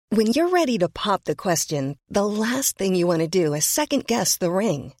When you're ready to pop the question, the last thing you want to do is second-guess the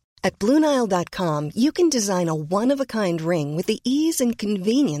ring. At BlueNile.com, you can design a one-of-a-kind ring with the ease and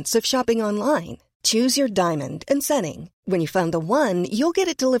convenience of shopping online. Choose your diamond and setting. When you find the one, you'll get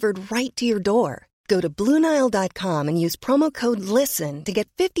it delivered right to your door. Go to BlueNile.com and use promo code LISTEN to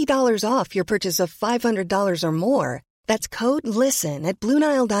get $50 off your purchase of $500 or more. That's code LISTEN at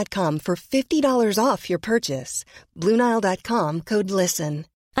BlueNile.com for $50 off your purchase. BlueNile.com, code LISTEN.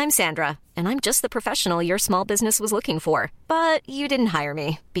 I'm Sandra, and I'm just the professional your small business was looking for. But you didn't hire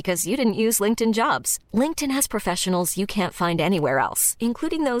me because you didn't use LinkedIn Jobs. LinkedIn has professionals you can't find anywhere else,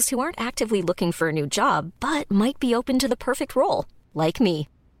 including those who aren't actively looking for a new job, but might be open to the perfect role, like me.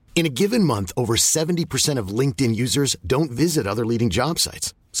 In a given month, over 70% of LinkedIn users don't visit other leading job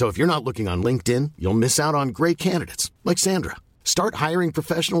sites. So if you're not looking on LinkedIn, you'll miss out on great candidates like Sandra. Start hiring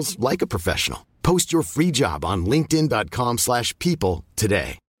professionals like a professional. Post your free job on linkedin.com/people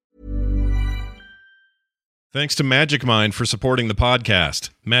today. Thanks to Magic Mind for supporting the podcast.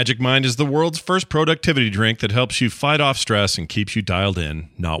 Magic Mind is the world's first productivity drink that helps you fight off stress and keeps you dialed in,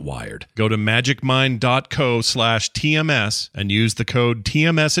 not wired. Go to magicmind.co/TMS and use the code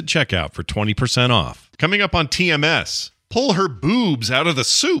TMS at checkout for 20% off. Coming up on TMS, pull her boobs out of the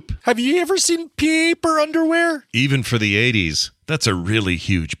soup. Have you ever seen paper underwear? Even for the 80s, that's a really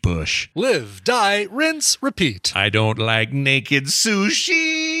huge bush. Live, die, rinse, repeat. I don't like naked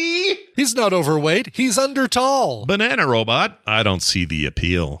sushi. He's not overweight. He's under tall. Banana Robot, I don't see the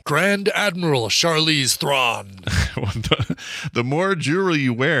appeal. Grand Admiral Charlize Theron. The more jewelry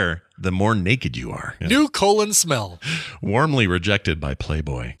you wear, the more naked you are. Yeah. New colon smell. Warmly rejected by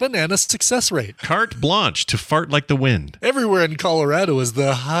Playboy. Banana success rate. Carte blanche to fart like the wind. Everywhere in Colorado is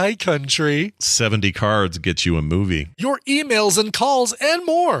the high country. 70 cards get you a movie. Your emails and calls and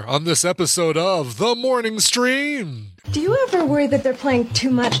more on this episode of The Morning Stream. Do you ever worry that they're playing too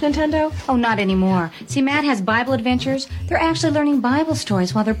much Nintendo? Oh, not anymore. See, Matt has Bible adventures. They're actually learning Bible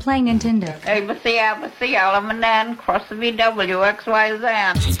stories while they're playing Nintendo. ABC, ABC, L, M, N, cross the VW, X, Y, Z.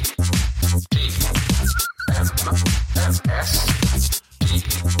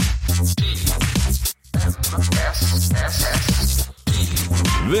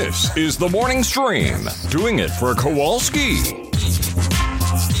 This is The Morning Stream, doing it for Kowalski.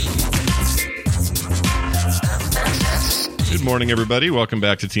 Good morning, everybody. Welcome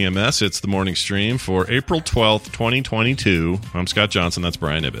back to TMS. It's The Morning Stream for April 12th, 2022. I'm Scott Johnson. That's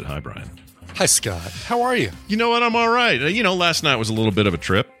Brian Ibbett. Hi, Brian. Hi, Scott. How are you? You know what? I'm all right. Last night was a little bit of a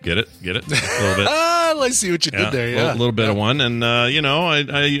trip. Get it? A little bit. I see what you did there, yeah. A little bit of one. And, I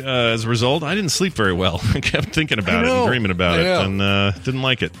as a result, I didn't sleep very well. I kept thinking about it and dreaming about it and didn't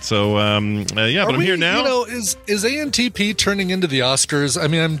like it. So, but I'm here now. Is ANTP turning into the Oscars? I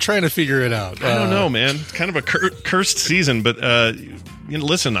mean, I'm trying to figure it out. I don't know, man. It's kind of a cursed season, but...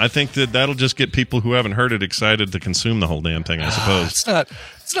 listen, I think that'll just get people who haven't heard it excited to consume the whole damn thing, I suppose.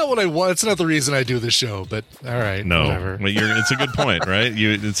 It's not what I want. It's not the reason I do the show, but all right. No, whatever. Well, it's a good point, right?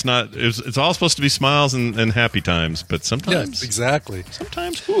 It's all supposed to be smiles and happy times, but sometimes. Yes, exactly.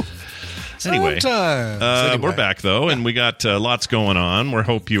 Sometimes. Whew. Anyway, we're back, though, and we got lots going on. We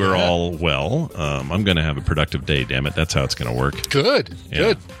hope you are all well. I'm going to have a productive day, damn it. That's how it's going to work. Good.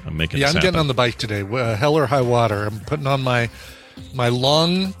 I'm making I'm getting on the bike today. Hell or high water. I'm putting on my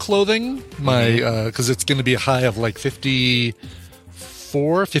long clothing, because it's going to be a high of like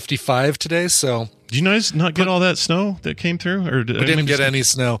 54, 55 today. So, did you guys not get all that snow that came through? Or we didn't get any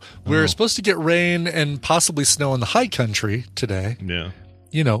snow. We were supposed to get rain and possibly snow in the high country today. Yeah.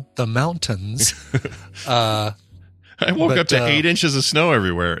 The mountains. I woke up to 8 inches of snow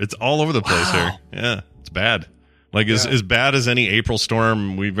everywhere. It's all over the place here. Yeah, it's bad. Like as bad as any April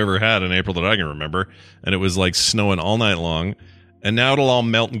storm we've ever had in April that I can remember. And it was like snowing all night long. And now it'll all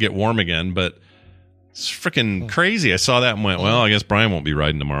melt and get warm again. But it's freaking crazy. I saw that and went, well, I guess Brian won't be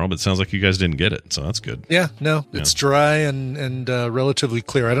riding tomorrow. But it sounds like you guys didn't get it. So that's good. Yeah, no, it's dry and relatively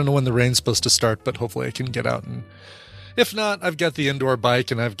clear. I don't know when the rain's supposed to start, but hopefully I can get out. And if not, I've got the indoor bike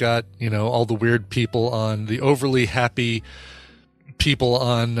and I've got, all the weird people on the overly happy people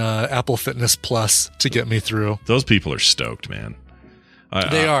on Apple Fitness Plus to get me through. Those people are stoked, man.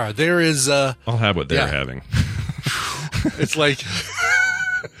 They are. There is... I'll have what they're having. It's like...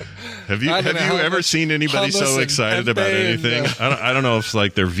 Have you ever seen anybody so excited about anything? I don't know if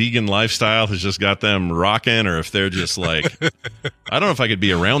like their vegan lifestyle has just got them rocking, or if they're just like, I don't know if I could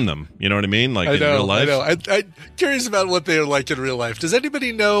be around them. You know what I mean? Like in real life. I know. I'm curious about what they're like in real life. Does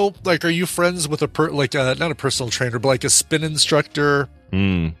anybody know? Like, are you friends with not a personal trainer, but like a spin instructor?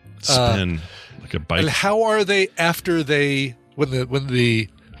 Spin like a bike. And how are they after they when the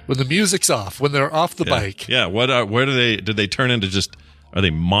music's off, when they're off the bike? Yeah. Where do they turn into just Are they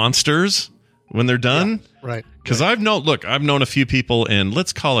monsters when they're done? Yeah, right. Because I've known a few people in,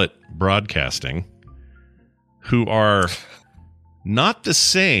 let's call it broadcasting, who are not the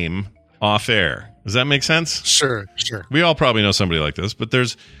same off air. Does that make sense? Sure. We all probably know somebody like this, but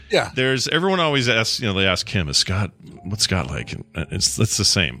there's everyone always asks, they ask him, what's Scott like? And it's the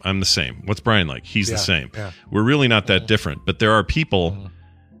same. I'm the same. What's Brian like? He's the same. Yeah. We're really not that different, but there are people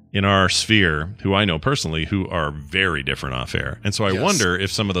in our sphere who I know personally who are very different off air. And so I wonder if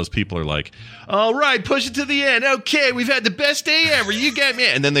some of those people are like, all right, push it to the end. Okay, we've had the best day ever. You got me.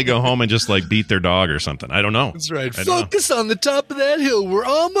 And then they go home and just like beat their dog or something. I don't know. That's right. Focus on the top of that hill. We're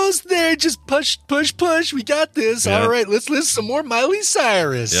almost there. Just push. We got this. Yeah. All right, let's listen some more Miley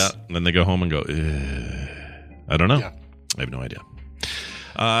Cyrus. Yeah. And then they go home and go, I don't know. Yeah. I have no idea.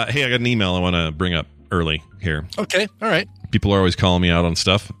 Hey, I got an email I want to bring up early here. Okay. All right. People are always calling me out on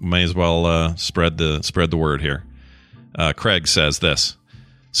stuff. May as well spread the word here. Craig says this.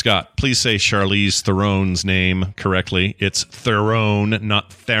 Scott, please say Charlize Theron's name correctly. It's Theron,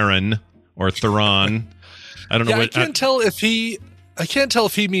 not Theron or Theron. I don't know. I can't tell if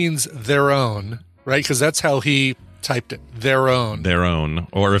he means their own, right? Because that's how he typed it. Their own,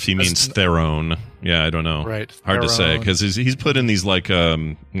 or if he means Theron. Yeah, I don't know. Right. Hard to say because he's put in these like what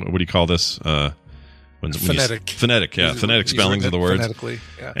do you call this? Phonetic, yeah. Phonetic spellings of the words. Phonetically,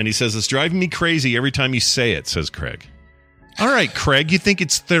 yeah. And he says, it's driving me crazy every time you say it, says Craig. All right, Craig, you think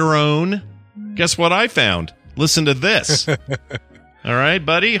it's Theron? Guess what I found? Listen to this. All right,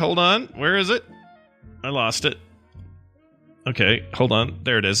 buddy, hold on. Where is it? I lost it. Okay, hold on.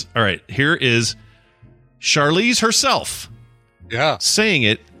 There it is. All right, here is Charlize herself. Yeah. Saying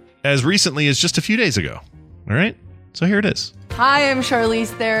it as recently as just a few days ago. All right, so here it is. Hi, I'm Charlize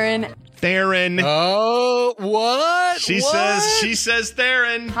Theron. Theron. Oh, what? She says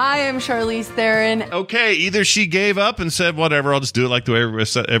Theron. Hi, I'm Charlize Theron. Okay, either she gave up and said, whatever, I'll just do it like the way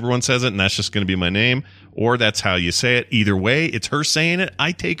everyone says it, and that's just going to be my name, or that's how you say it. Either way, it's her saying it.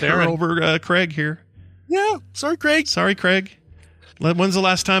 I take Theron. Her over Craig here. Yeah, sorry, Craig. When's the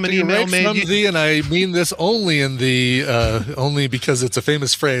last time an email made you? And I mean this only only because it's a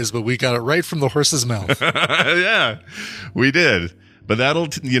famous phrase, but we got it right from the horse's mouth. Yeah, we did. But that'll,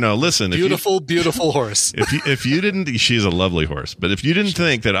 listen. Beautiful horse. If you didn't, she's a lovely horse. But if you didn't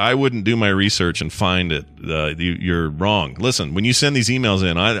think that I wouldn't do my research and find it, you're wrong. Listen, when you send these emails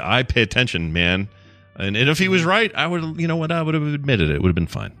in, I pay attention, man. And if he was right, I would, I would have admitted it. It would have been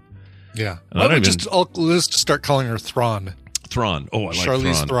fine. Yeah. Let's just start calling her Thrawn. Thrawn. Oh, I like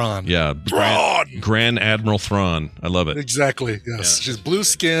Charlize Thrawn. Yeah. Grand Admiral Thrawn. I love it. Exactly. Yes. Yeah. She's blue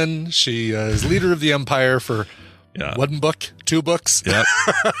skin. She is leader of the Empire for... Yeah. 1 book, 2 books. Yep.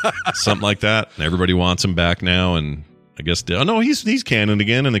 Something like that. And everybody wants him back now. And I guess, he's canon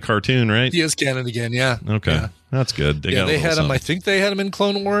again in the cartoon, right? He is canon again, yeah. Okay. Yeah. That's good. They had him, I think they had him in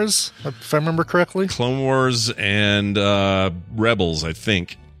Clone Wars, if I remember correctly. Clone Wars and Rebels, I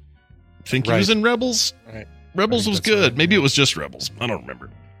think. He was in Rebels? Right. Rebels was good. Right. Maybe it was just Rebels. I don't remember.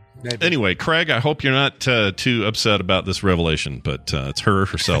 Maybe. Anyway, Craig, I hope you're not too upset about this revelation, but it's her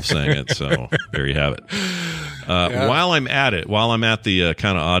herself saying it, so there you have it. While I'm at the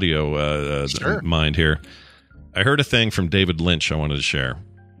kind of audio mind here, I heard a thing from David Lynch I wanted to share.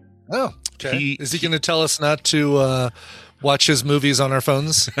 Oh, okay. Is he going to tell us not to watch his movies on our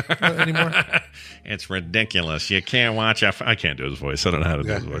phones anymore? It's ridiculous. You can't watch. I can't do his voice. I don't know how to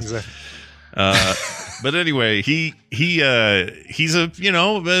do his voice. Exactly. But anyway, he's a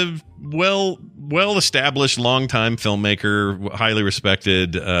well established, longtime filmmaker, highly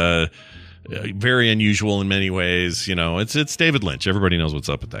respected, very unusual in many ways. It's David Lynch. Everybody knows what's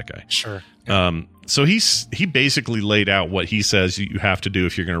up with that guy. Sure. Yeah. So he basically laid out what he says you have to do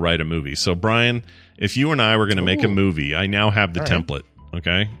if you're going to write a movie. So Brian, if you and I were going to make a movie, I now have the template.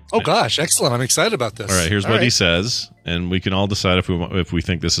 Okay. Oh gosh, excellent! I'm excited about this. All right, here's what he says, and we can all decide if we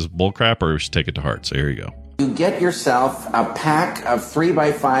think this is bullcrap or we should take it to heart. So here you go. You get yourself a pack of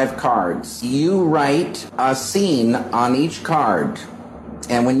 3x5 cards. You write a scene on each card.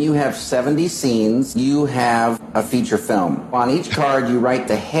 And when you have 70 scenes, you have a feature film. On each card, you write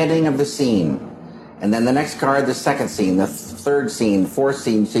the heading of the scene. And then the next card, the second scene, the third scene, fourth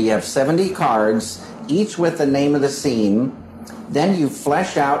scene. So you have 70 cards, each with the name of the scene. Then you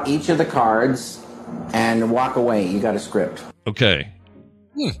flesh out each of the cards and walk away. You got a script. Okay.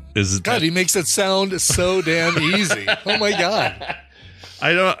 God, he makes it sound so damn easy. Oh my God.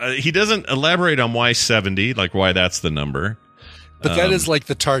 He doesn't elaborate on why 70, like why that's the number. But that is like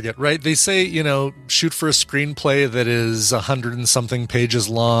the target, right? They say, shoot for a screenplay that is 100 and something pages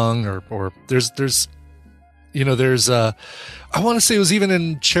long, or there's there's I want to say it was even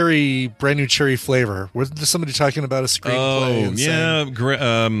in brand new cherry flavor. Was there somebody talking about a screenplay? Oh,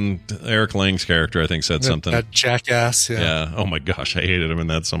 yeah. Eric Lang's character, I think, said something. That jackass. Yeah. Oh my gosh, I hated him in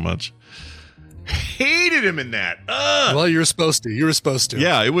that so much. Hated him in that. Well, you were supposed to.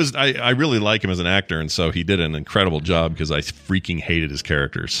 Yeah, it was. I really like him as an actor, and so he did an incredible job because I freaking hated his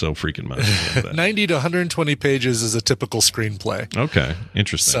character so freaking much. 90 to 120 pages is a typical screenplay. Okay,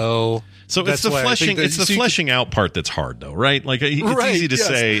 interesting. So it's the fleshing. It's the fleshing out part that's hard, though, right? Like it's easy to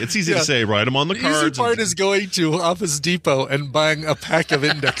say. It's easy to say. Write them on the cards. The easy part is going to Office Depot and buying a pack of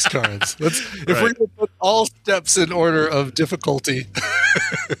index cards. If we're going to put all steps in order of difficulty.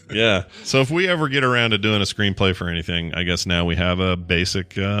 Yeah. So if we ever get around to doing a screenplay for anything, I guess now we have a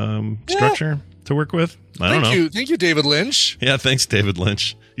basic structure to work with. I don't know. Thank you, David Lynch. Yeah, thanks, David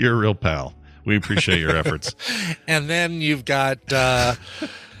Lynch. You're a real pal. We appreciate your efforts. And then you've got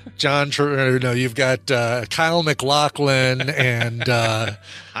you've got Kyle MacLachlan and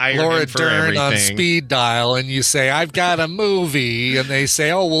Laura Dern on speed dial, and you say, "I've got a movie," and they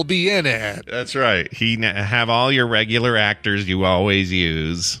say, "Oh, we'll be in it." That's right. Have all your regular actors you always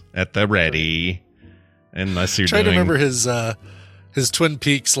use at the ready, unless you're trying to remember his Twin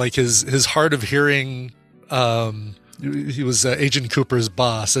Peaks, like his hard of hearing. He was Agent Cooper's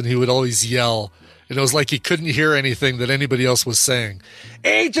boss, and he would always yell. And it was like he couldn't hear anything that anybody else was saying.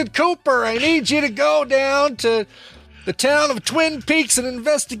 Agent Cooper, I need you to go down to the town of Twin Peaks and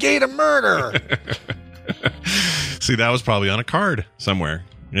investigate a murder. See, that was probably on a card somewhere,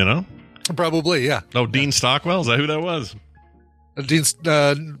 Probably, yeah. Oh, Dean Stockwell? Is that who that was?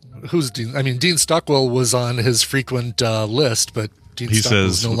 Who's Dean? I mean, Dean Stockwell was on his frequent list, but Dean Stockwell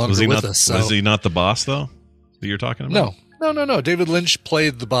is no longer with us. So. Was he not the boss, though, that you're talking about? No. David Lynch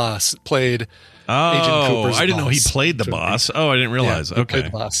played the boss, Agent Cooper's I didn't know he boss. played the boss. Oh, I didn't realize. Yeah, okay. Played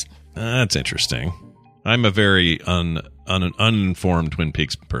the boss. That's interesting. I'm a very uninformed Twin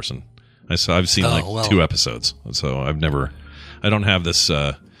Peaks person. I've seen 2 episodes, so I don't have this.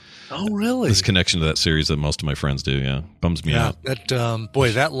 Really? This connection to that series that most of my friends do. Yeah, bums me out. That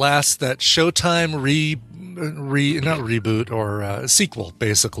that Showtime not reboot or sequel,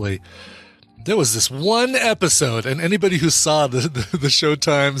 basically. There was this one episode, and anybody who saw the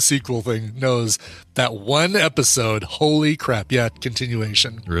Showtime sequel thing knows that one episode. Holy crap! Yeah,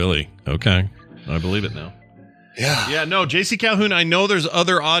 continuation. Really? Okay, I believe it now. Yeah. Yeah. No, JC Calhoun. I know there's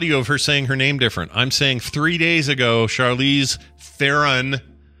other audio of her saying her name different. I'm saying 3 days ago, Charlize Theron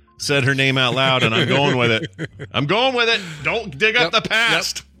said her name out loud, and I'm going with it. Don't dig up the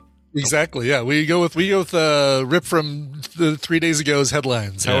past. Yep. Exactly. Yeah, we go with rip from the 3 days ago's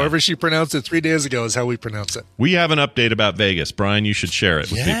headlines. Yeah. However she pronounced it 3 days ago is how we pronounce it. We have an update about Vegas, Brian. You should share it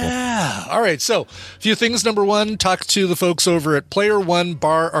with people. Yeah. All right. So, a few things. Number one, talk to the folks over at Player One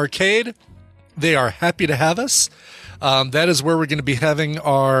Bar Arcade. They are happy to have us. That is where we're going to be having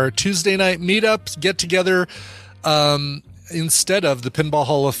our Tuesday night meetup, get together. Instead of the Pinball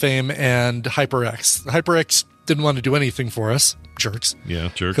Hall of Fame and HyperX. HyperX didn't want to do anything for us. Jerks. Yeah,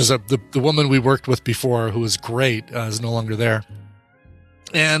 jerks. Because the woman we worked with before, who was great, is no longer there.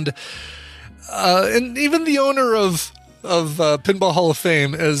 And even the owner of Pinball Hall of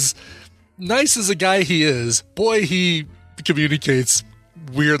Fame, as nice as a guy he is, boy, he communicates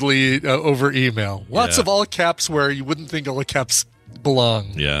weirdly over email. Lots of all caps where you wouldn't think all caps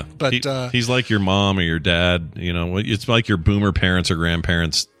belong. Yeah. But he's like your mom or your dad. It's like your boomer parents or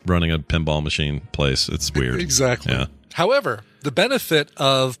grandparents running a pinball machine place. It's weird. Exactly. Yeah. However, the benefit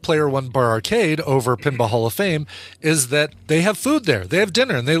of Player One Bar Arcade over Pinball Hall of Fame is that they have food there. They have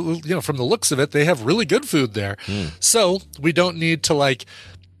dinner, and they, from the looks of it, they have really good food there. So we don't need to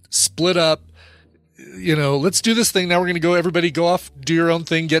split up. Let's do this thing. Now we're going to go, everybody go off, do your own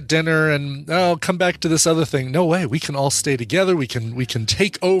thing, get dinner, and come back to this other thing. No way. We can all stay together. We can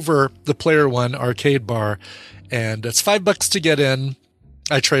take over the Player One Arcade Bar, and it's $5 to get in.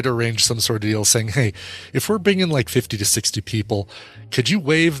 I try to arrange some sort of deal saying, hey, if we're bringing 50 to 60 people, could you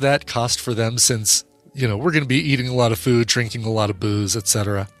waive that cost for them since, we're going to be eating a lot of food, drinking a lot of booze,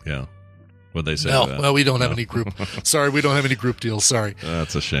 etc. Yeah. What'd they say? No, we don't have any group. Sorry, we don't have any group deals. Sorry.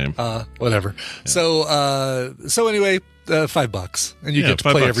 That's a shame. Whatever. Yeah. So anyway, $5, and you get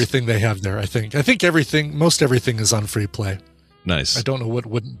to play everything they have there. I think most everything is on free play. Nice. I don't know what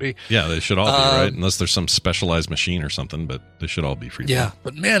wouldn't be. Yeah, they should all be, right? Unless there's some specialized machine or something, but they should all be free play. Yeah,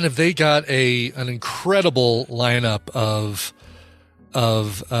 but man, have they got an incredible lineup of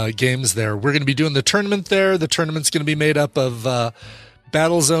games there. We're going to be doing the tournament there. The tournament's going to be made up of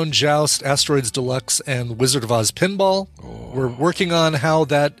Battlezone, Joust, Asteroids Deluxe, and Wizard of Oz Pinball. Oh. We're working on how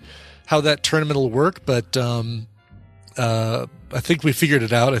that tournament will work, but think we figured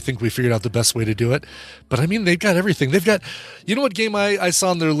it out. I think we figured out the best way to do it. But I mean, they've got everything. They've got, you know what game I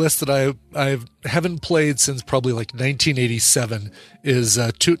saw on their list that I haven't played since probably like 1987 is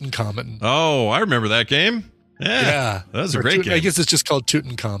Tutankhamun. Oh, I remember that game. Yeah. That was a great game. I guess it's just called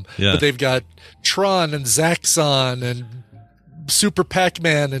Tutankhamun. Yeah. But they've got Tron and Zaxxon and Super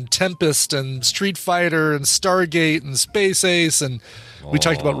Pac-Man and Tempest and Street Fighter and Stargate and Space Ace. And we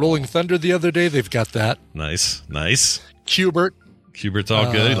talked about Rolling Thunder the other day. They've got that. Nice. Cubert's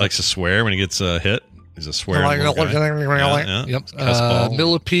all good. He likes to swear when he gets hit. He's a swearing little guy. Yep.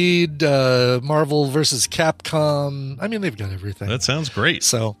 Millipede, Marvel versus Capcom. I mean, they've got everything. That sounds great.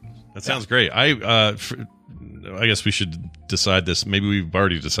 That sounds great. I guess we should decide this. Maybe we've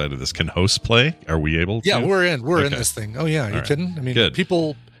already decided this. Can hosts play? Are we able to? Yeah, we're in this thing. Oh yeah, are you kidding? I mean, good.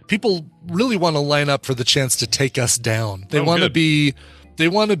 People really want to line up for the chance to take us down. They want to be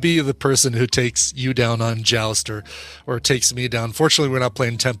the person who takes you down on Joust or takes me down. Fortunately, we're not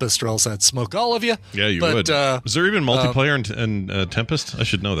playing Tempest, or else I'd smoke all of you. Yeah, you would. Is there even multiplayer in Tempest? I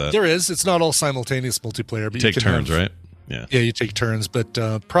should know that. There is. It's not all simultaneous multiplayer, but take you can turns, right? Yeah, you take turns. But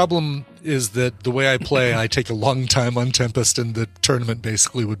problem is that the way I play, I take a long time on Tempest, and the tournament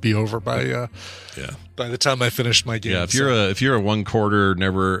basically would be over by the time I finished my game. Yeah, if you're a one quarter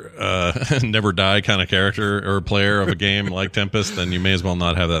never die kind of character or player of a game like Tempest, then you may as well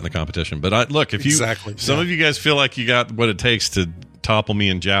not have that in the competition. But look, if some of you guys feel like you got what it takes to topple me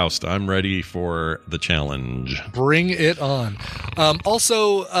in Joust, I'm ready for the challenge. Bring it on.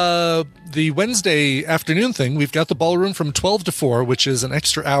 Also, the Wednesday afternoon thing, we've got the ballroom from 12 to 4, which is an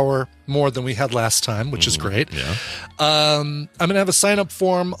extra hour more than we had last time, which is great. Yeah. I'm going to have a sign-up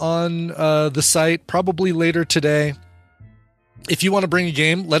form on the site probably later today. If you want to bring a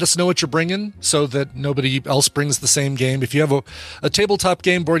game, let us know what you're bringing so that nobody else brings the same game. If you have a tabletop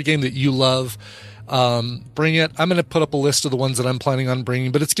game, board game that you love, bring it. I'm going to put up a list of the ones that I'm planning on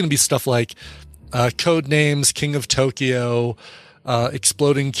bringing, but it's going to be stuff like Code Names, King of Tokyo,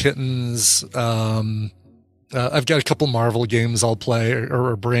 Exploding Kittens. I've got a couple Marvel games I'll play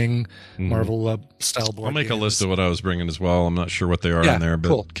or bring, Marvel style board I'll make games. a list of what I was bringing as well. I'm not sure what they are in there, but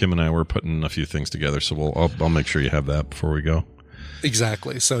cool. Kim and I were putting a few things together, so I'll make sure you have that before we go.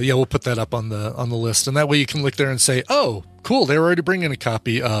 Exactly. So yeah, we'll put that up on the list, and that way you can look there and say, "Oh, cool! They're already bringing a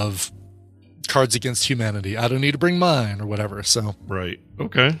copy of Cards Against Humanity. I don't need to bring mine," or whatever. So right.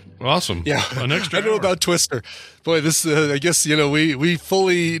 Okay. Awesome. Yeah. An extra I know hour. about Twister. Boy, this I guess we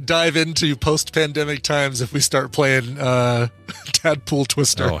fully dive into post-pandemic times if we start playing Tadpool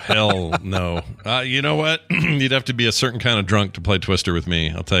Twister. Oh hell no! You know what? You'd have to be a certain kind of drunk to play Twister with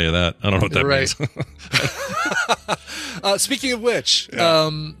me. I'll tell you that. I don't know what that means. Speaking of which,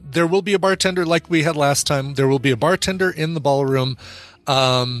 there will be a bartender like we had last time. There will be a bartender in the ballroom.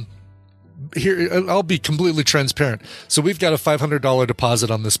 Here, I'll be completely transparent. So we've got a $500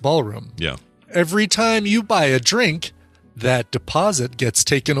 deposit on this ballroom. Yeah. Every time you buy a drink, that deposit gets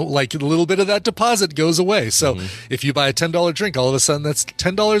taken, like a little bit of that deposit goes away. So if you buy a $10 drink, all of a sudden that's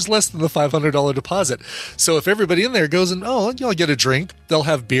 $10 less than the $500 deposit. So if everybody in there goes and, you'll get a drink, they'll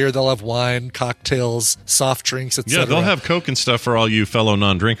have beer, they'll have wine, cocktails, soft drinks, etc. Yeah, they'll have Coke and stuff for all you fellow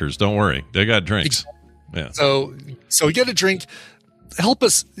non-drinkers. Don't worry. They got drinks. Yeah. So we get a drink. Help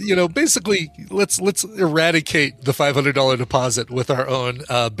us, basically let's eradicate the $500 deposit with our own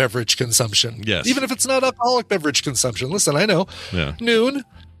beverage consumption. Yes. Even if it's not alcoholic beverage consumption. Listen, I know noon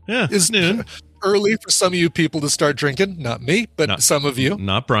is noon. Early for some of you people to start drinking. Not me, but some of you.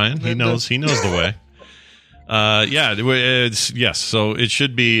 Not Brian. He knows the way. Yes. So it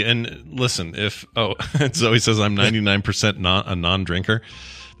should be. And listen, Zoe says I'm 99% a non-drinker.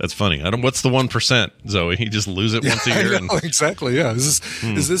 That's funny. What's the 1%, Zoe? You just lose it once a year. I know, exactly. Yeah. Is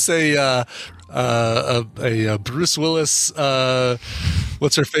this a Bruce Willis,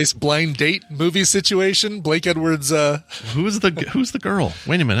 what's her face, blind date movie situation? Blake Edwards. Who's the girl?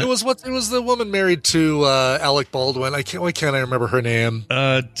 Wait a minute. It was the woman married to Alec Baldwin. Why can't I remember her name?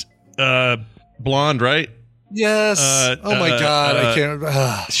 Blonde, right? Yes. Oh my God, I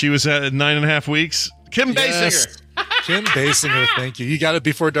can't. She was at 9.5 weeks. Kim Basinger. Kim Basinger, thank you. You got it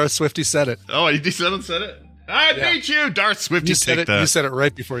before Darth Swifty said it. Oh, you said it? I beat you, Darth Swifty. You said it. You said it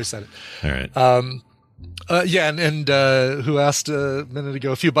right before he said it. All right. And who asked a minute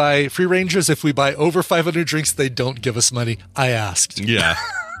ago, if you buy Free Rangers, if we buy over 500 drinks, they don't give us money. I asked. Yeah.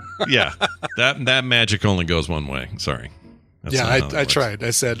 Yeah. That magic only goes one way. Sorry. I tried.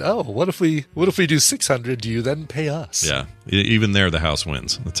 I said, "Oh, what if we do 600? Do you then pay us?" Yeah, even there, the house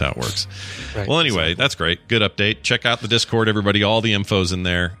wins. That's how it works. Right, well, anyway, That's great. Good update. Check out the Discord, everybody. All the info's in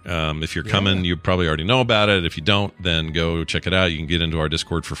there. If you're coming, you probably already know about it. If you don't, then go check it out. You can get into our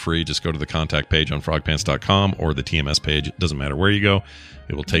Discord for free. Just go to the contact page on frogpants.com or the TMS page. It doesn't matter where you go.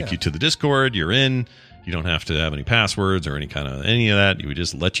 It will take you to the Discord. You're in. You don't have to have any passwords or any of that. We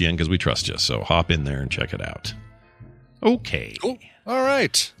just let you in because we trust you. So hop in there and check it out. Okay. Cool. All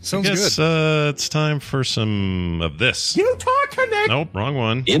right. Sounds good. It's time for some of this. You talk connect. Nope, wrong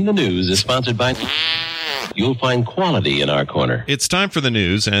one. In the News is sponsored by... You'll find quality in our corner. It's time for the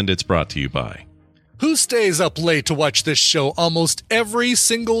news, and it's brought to you by... Who stays up late to watch this show almost every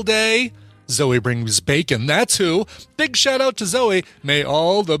single day? Zoe brings bacon. That's who. Big shout out to Zoe. May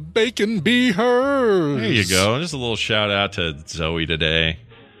all the bacon be hers. There you go. Just a little shout out to Zoe today.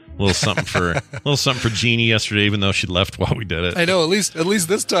 A little something for Jeannie yesterday, even though she left while we did it. I know. At least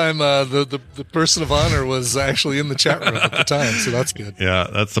this time, the person of honor was actually in the chat room at the time, so that's good. Yeah,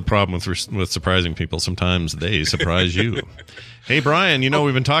 that's the problem with surprising people. Sometimes they surprise you. Hey, Brian,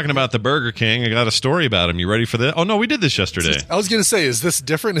 we've been talking about the Burger King. I got a story about him. You ready for this? Oh, no, we did this yesterday. I was going to say, is this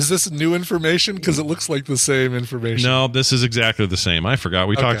different? Is this new information? Because it looks like the same information. No, this is exactly the same. I forgot.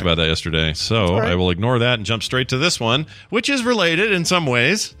 We talked about that yesterday. So I will ignore that and jump straight to this one, which is related in some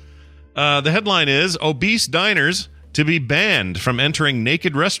ways. The headline is, obese diners to be banned from entering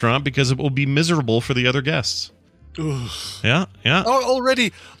naked restaurant because it will be miserable for the other guests. Ugh. Yeah.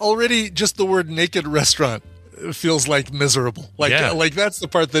 Already just the word naked restaurant feels like miserable. Like that's the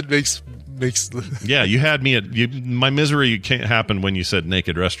part that makes Yeah, you had me at my misery can't happen when you said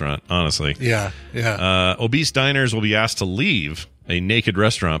naked restaurant, honestly. Yeah. Obese diners will be asked to leave a naked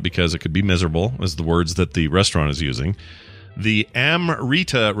restaurant because it could be miserable, is the words that the restaurant is using. The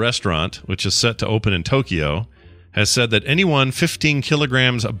Amrita restaurant, which is set to open in Tokyo, has said that anyone 15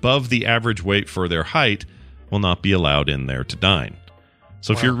 kilograms above the average weight for their height will not be allowed in there to dine.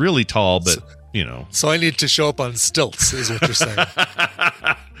 So if you're really tall, but, So I need to show up on stilts, is what you're saying.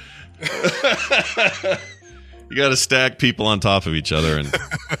 You got to stack people on top of each other and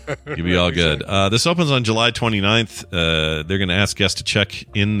you'll be all good. This opens on July 29th. They're going to ask guests to check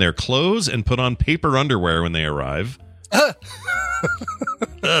in their clothes and put on paper underwear when they arrive.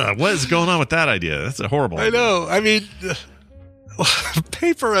 What is going on with that idea? That's a horrible idea. I know. I mean,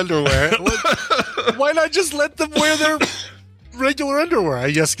 paper underwear. Why not just let them wear their regular underwear?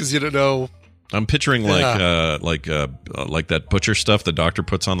 I guess because you don't know. I'm picturing like that butcher stuff the doctor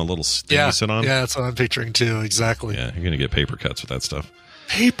puts on the little thing you sit on. Yeah, that's what I'm picturing too. Exactly. Yeah, you're gonna get paper cuts with that stuff.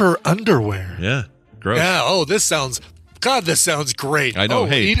 Paper underwear. Yeah, gross. Yeah. Oh, this sounds great. I know.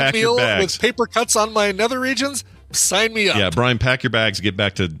 Hey, eat pack a meal your bags with paper cuts on my nether regions. Sign me up. Yeah, Brian, pack your bags. Get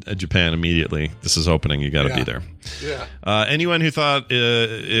back to Japan immediately. This is opening. You got to be there. Yeah. Anyone who thought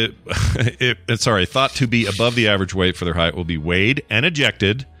thought to be above the average weight for their height will be weighed and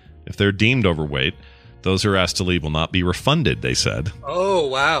ejected if they're deemed overweight. Those who are asked to leave will not be refunded, they said. Oh,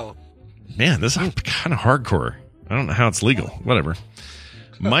 wow. Man, this is kind of hardcore. I don't know how it's legal. Whatever.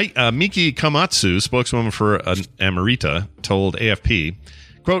 Miki Komatsu, spokeswoman for Amrita, told AFP,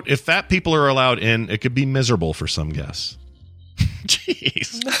 quote, if fat people are allowed in, it could be miserable for some guests.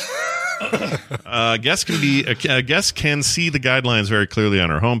 Jeez. Guests can see the guidelines very clearly on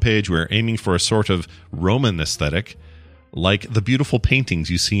our homepage. We're aiming for a sort of Roman aesthetic, like the beautiful paintings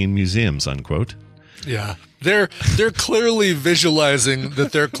you see in museums, unquote. Yeah. They're clearly visualizing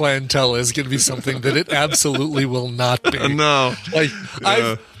that their clientele is going to be something that it absolutely will not be. No. Like,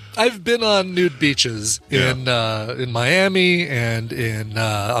 I've been on nude beaches in Miami and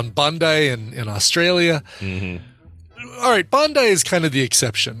on Bondi in Australia. Mm-hmm. All right, Bondi is kind of the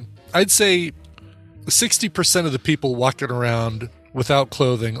exception. I'd say 60% of the people walking around without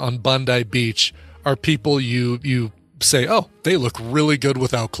clothing on Bondi Beach are people you say, oh, they look really good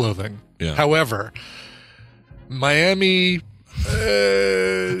without clothing. Yeah. However, Miami,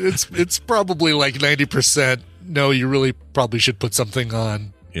 it's probably like 90%. No, you really probably should put something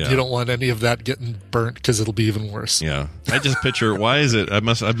on. Yeah. You don't want any of that getting burnt because it'll be even worse. Yeah. I just picture, why is it, I've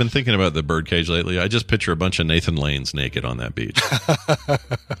been thinking about the birdcage lately. I just picture a bunch of Nathan Lanes naked on that beach. I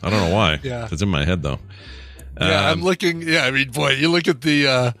don't know why. Yeah. It's in my head though. Yeah, I'm looking, I mean, boy, you look at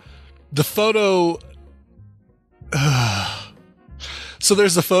the photo. So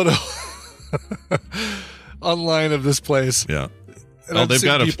there's a photo online of this place. Yeah. And they've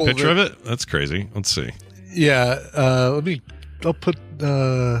got a picture of it? That's crazy. Let's see. Yeah. I'll put it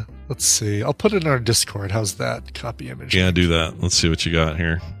in our Discord. How's that? Copy image. Yeah, do that. Let's see what you got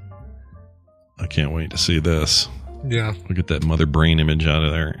here. I can't wait to see this. Yeah. We'll get that mother brain image out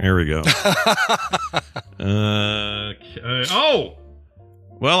of there. There we go. Oh!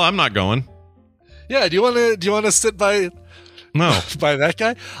 Well, I'm not going. Yeah, do you want to sit by by that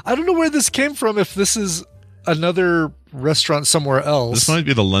guy? I don't know where this came from, if this is another restaurant somewhere else. This might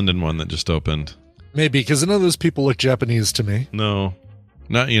be the London one that just opened. Maybe, because none of those people look Japanese to me. No.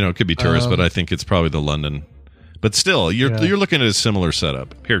 Not, it could be tourist, but I think it's probably the London. But still, you're looking at a similar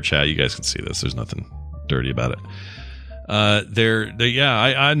setup. Here, Chad, you guys can see this. There's nothing dirty about it.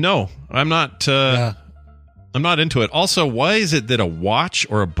 I know. I'm not into it. Also, why is it that a watch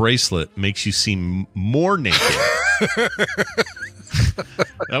or a bracelet makes you seem more naked?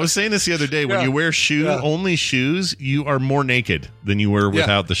 I was saying this the other day. When you wear only shoes, you are more naked than you were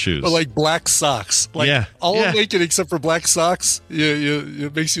without the shoes. Or like black socks. Naked except for black socks.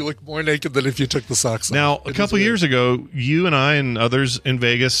 It makes you look more naked than if you took the socks off. Now, a couple years ago, you and I and others in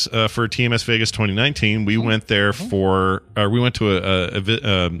Vegas for TMS Vegas 2019, we went there we went to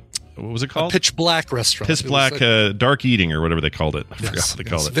a what was it called? A pitch black restaurant. Pitch black dark eating or whatever they called it. I forgot what they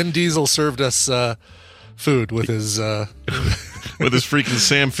called it. Vin Diesel served us food with his with his freaking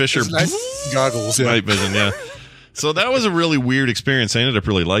Sam Fisher goggles, night vision. Yeah. So that was a really weird experience. I ended up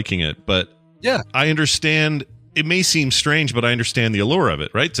really liking it, but I understand. It may seem strange, but I understand the allure of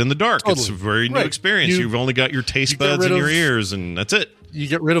it. Right? It's in the dark. Totally. It's a very new experience. You've only got your taste buds in your ears, and that's it. You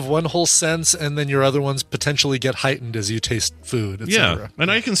get rid of one whole sense, and then your other ones potentially get heightened as you taste food, etc. Yeah,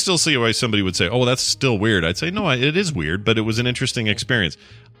 and I can still see why somebody would say, "Oh, that's still weird." I'd say, "No, it is weird, but it was an interesting experience."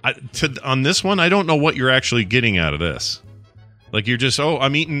 On this one, I don't know what you're actually getting out of this. Like you're just,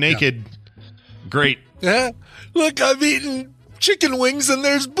 I'm eating naked. Yeah. Great. Yeah. Look, I'm eating chicken wings, and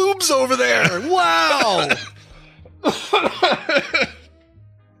there's boobs over there. Wow.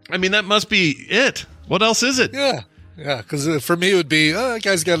 I mean, that must be it. What else is it? Yeah. Yeah, because for me it would be, that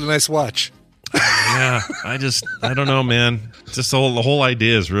guy's got a nice watch. Yeah, I don't know, man. Just the whole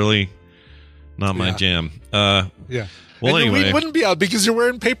idea is really not my jam. Yeah. Well, and anyway, we wouldn't be out because you're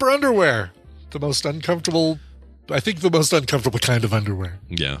wearing paper underwear. The most uncomfortable kind of underwear.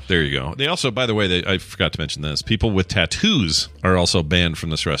 Yeah, there you go. They also, by the way, I forgot to mention this. People with tattoos are also banned from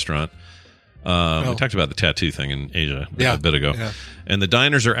this restaurant. We talked about the tattoo thing in Asia a bit ago. Yeah. And the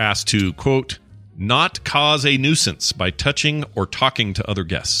diners are asked to, quote, not cause a nuisance by touching or talking to other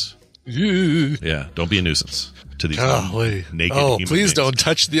guests. Yeah, don't be a nuisance to these naked human please beings. Don't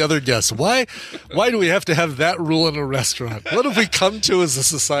touch the other guests. Why do we have to have that rule in a restaurant? What have we come to as a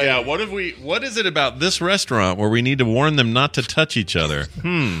society? Yeah, what is it about this restaurant where we need to warn them not to touch each other?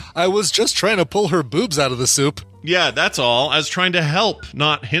 I was just trying to pull her boobs out of the soup. Yeah, that's all. I was trying to help,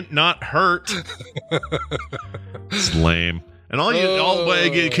 not hurt. It's lame. And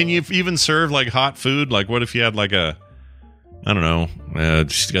can you even serve like hot food? Like, what if you had like I don't know,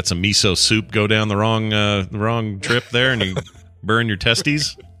 just got some miso soup go down the wrong trip there, and you burn your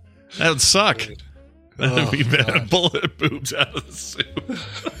testes? That would suck. That'd be bad. Bullet boobs out of the soup.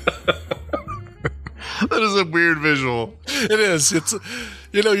 That is a weird visual. It is. It's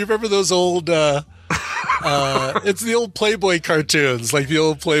you remember those old. It's the old Playboy cartoons, like the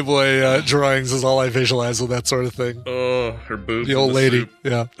old Playboy drawings is all I visualize with that sort of thing. Oh, her boobs. The old lady. Soup.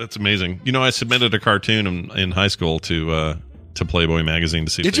 Yeah. That's amazing. I submitted a cartoon in high school to Playboy magazine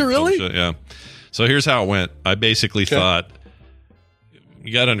to see. Did you really? Yeah. So here's how it went. I basically thought,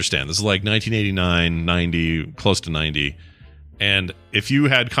 you got to understand, this is like 1989, 90, close to 90. And if you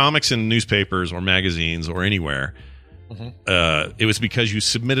had comics in newspapers or magazines or anywhere, it was because you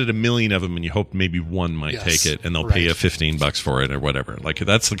submitted 1 million of them and you hoped maybe one might take it, and they'll pay you $15 for it or whatever. Like,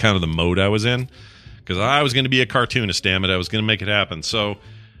 that's the kind of the mode I was in, because I was going to be a cartoonist, damn it. I was going to make it happen. So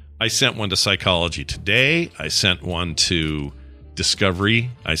I sent one to Psychology Today. I sent one to Discovery.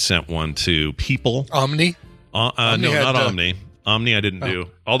 I sent one to People. Omni? No, not Omni. Omni I didn't do.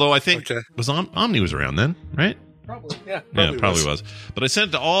 Although I think Omni was around then, right? Probably, yeah. Probably was. But I sent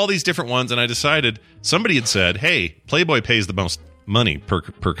it to all these different ones, and I decided, somebody had said, hey, Playboy pays the most money per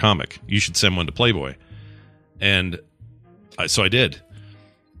comic. You should send one to Playboy. And so I did.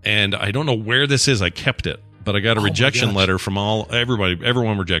 And I don't know where this is. I kept it. But I got a rejection letter from everybody.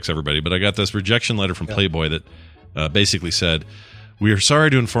 Everyone rejects everybody. But I got this rejection letter from Playboy that basically said, we are sorry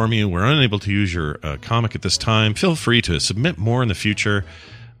to inform you we're unable to use your comic at this time. Feel free to submit more in the future.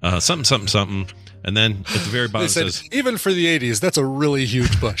 Something. And then at the very bottom said, says, even for the 80s, that's a really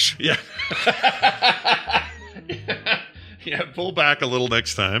huge bush. Yeah. Yeah, pull back a little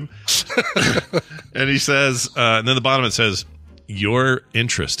next time. And he says, and then the bottom it says, your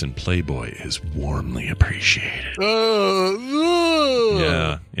interest in Playboy is warmly appreciated.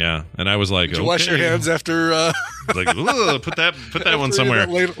 Yeah, and I was like, Did you wash your hands after? Like, put that one somewhere.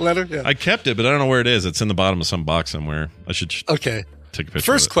 That letter. Yeah. I kept it, but I don't know where it is. It's in the bottom of some box somewhere. I should okay. Take a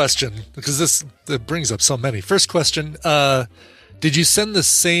picture. First question, because it brings up so many. First question: did you send the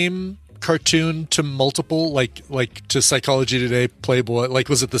same cartoon to multiple, like to Psychology Today, Playboy? Like,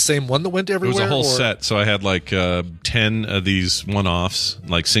 was it the same one that went everywhere? It was a whole set. So I had like 10 of these one-offs,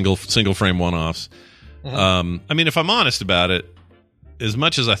 like single frame one-offs. Mm-hmm. I mean, if I'm honest about it, as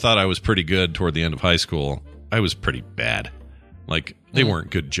much as I thought I was pretty good toward the end of high school, I was pretty bad. Like, they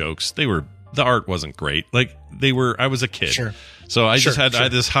weren't good jokes. The art wasn't great. Like, I was a kid. Sure. So I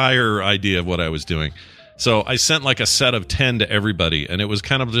had this higher idea of what I was doing. So I sent like a set of 10 to everybody, and it was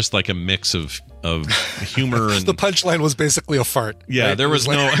kind of just like a mix of humor and the punchline was basically a fart. Yeah, right? There was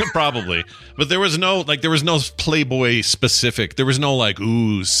no probably, but there was no Playboy specific. There was no like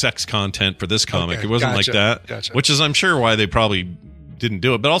sex content for this comic. Okay, it wasn't like that, which is I'm sure why they probably didn't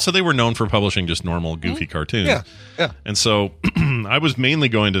do it. But also they were known for publishing just normal goofy cartoons. Yeah. And so I was mainly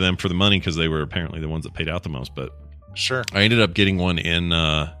going to them for the money because they were apparently the ones that paid out the most. But sure, I ended up getting one in.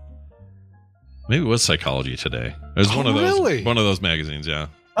 Maybe it was Psychology Today. It was one of those magazines. Yeah.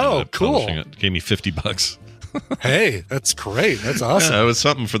 Oh, cool! It gave me $50. Hey, that's great. That's awesome. Yeah, it was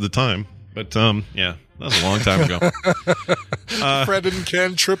something for the time. But yeah, that was a long time ago. Fred and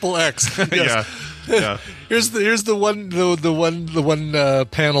Ken XXX. Yes. Yeah. Here's the one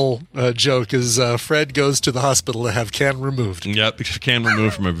panel joke is Fred goes to the hospital to have Ken removed. Yep, Ken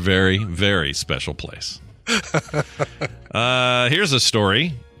removed from a very, very special place. Here's a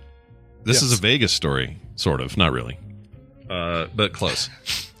story. This is a Vegas story, sort of, not really, but close.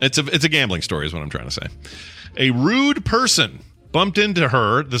 It's a gambling story, is what I'm trying to say. A rude person bumped into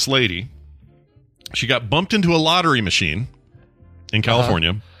her, this lady. She got bumped into a lottery machine in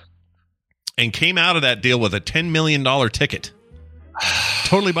California and came out of that deal with a $10 million ticket.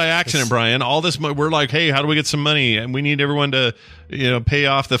 Totally by accident, Brian. All this, we're like, hey, how do we get some money? And we need everyone to, pay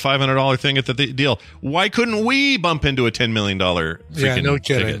off the $500 thing at the deal. Why couldn't we bump into a $10 million freaking no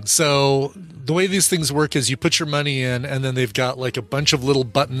kidding. ticket? So the way these things work is you put your money in, and then they've got like a bunch of little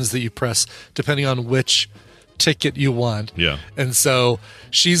buttons that you press depending on which ticket you want. Yeah. And so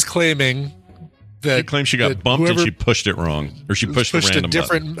she's claiming that she claims she got bumped and she pushed it wrong, or she pushed a random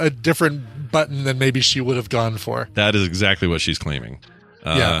button. A different button than maybe she would have gone for. That is exactly what she's claiming.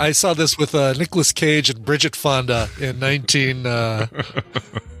 Yeah, I saw this with Nicolas Cage and Bridget Fonda in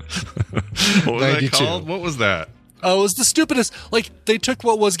 1992. What was that called? What was that? Oh, it was the stupidest. Like, they took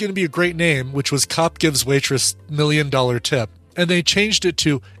what was going to be a great name, which was Cop Gives Waitress $1 million Tip, and they changed it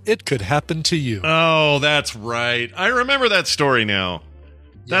to It Could Happen to You. Oh, that's right. I remember that story now.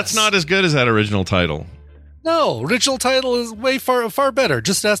 That's not as good as that original title. No, original title is way far better.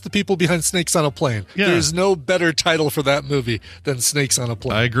 Just ask the people behind Snakes on a Plane. Yeah. There's no better title for that movie than Snakes on a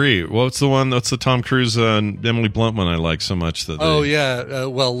Plane. I agree. What's the Tom Cruise and Emily Blunt one I like so much?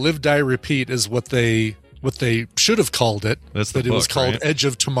 Well, Live, Die, Repeat is what they should have called it. That's the book, it was called right? Edge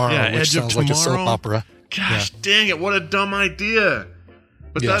of Tomorrow, which sounds like a soap opera. Gosh, dang it. What a dumb idea.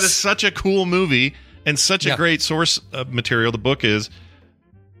 But that is such a cool movie and such a great source material. The book is...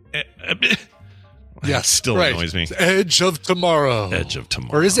 Yes, still annoys me. Edge of Tomorrow. Edge of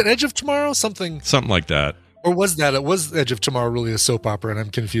Tomorrow. Or is it Edge of Tomorrow? Something like that. Or was Edge of Tomorrow really a soap opera and I'm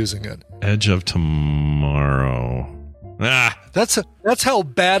confusing it? Edge of Tomorrow. That's how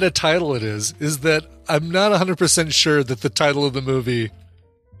bad a title it is that I'm not 100% sure that the title of the movie...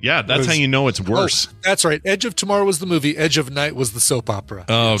 Yeah, that's how you know it's worse. Oh, that's right. Edge of Tomorrow was the movie. Edge of Night was the soap opera.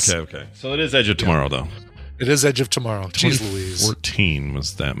 Oh, yes. Okay. So it is Edge of Tomorrow, though. It is Edge of Tomorrow. Jeez Louise. 2014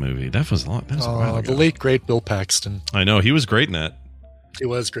 was that movie. That was a while ago. The late, great Bill Paxton. I know. He was great in that. He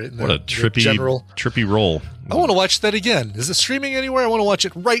was great in that. What a trippy role. I want to watch that again. Is it streaming anywhere? I want to watch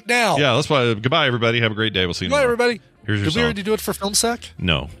it right now. Yeah, that's why. Goodbye, everybody. Have a great day. We'll see you tomorrow. Goodbye, everybody. Here's your Did song. we already do it for Film Sack?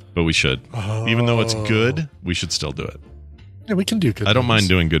 No, but we should. Even though it's good, we should still do it. Yeah, we can do good I don't movies. mind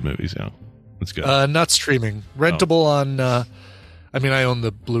doing good movies, yeah. It's good. Not streaming. Rentable on... I own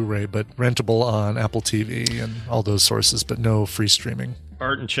the Blu-ray, but rentable on Apple TV and all those sources, but no free streaming.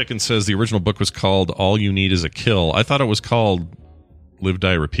 Art and Chicken says the original book was called All You Need Is a Kill. I thought it was called Live,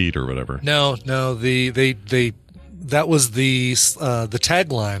 Die, Repeat or whatever. No, that was the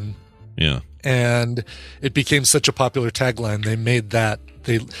tagline. Yeah. And it became such a popular tagline. They made that.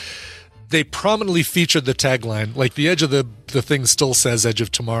 They prominently featured the tagline. Like the edge of the thing still says Edge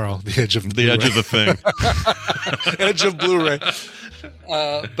of Tomorrow. The edge of the thing. Edge of Blu-ray.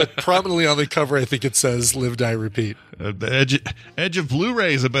 But prominently on the cover, I think it says Live, Die, Repeat. The Edge of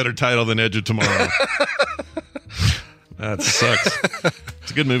Blu-ray is a better title than Edge of Tomorrow. That sucks.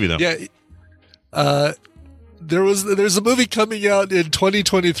 It's a good movie, though. Yeah. There's a movie coming out in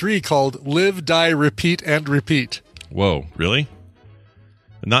 2023 called Live, Die, Repeat, and Repeat. Whoa, really?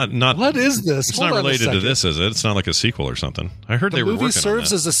 Not. What is this? It's not related to this, is it? It's not like a sequel or something. I heard they were working on that. The movie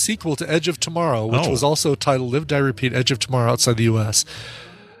serves as a sequel to Edge of Tomorrow, which was also titled Live, Die, Repeat, Edge of Tomorrow outside the U.S.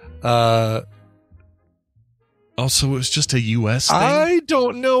 Also, it was just a U.S. thing? I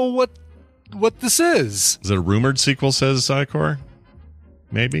don't know what this is. Is it a rumored sequel, says Zycor?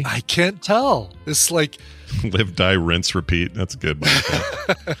 Maybe? I can't tell. It's like... Live, Die, Rinse, Repeat. That's good.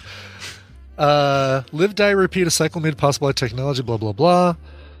 Live, Die, Repeat, a cycle made possible by technology, blah, blah, blah.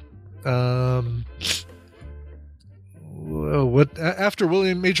 After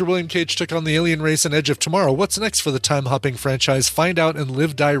Major William Cage took on the alien race in Edge of Tomorrow, what's next for the time-hopping franchise? Find out in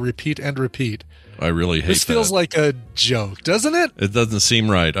Live, Die, Repeat, and Repeat. I really hate this. Feels like a joke, doesn't it? It doesn't seem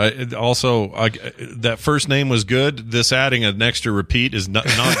right. That first name was good. This adding an extra repeat is not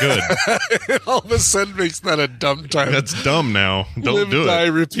good. It all of a sudden makes that a dumb time. That's dumb now. Don't Live, do die, it.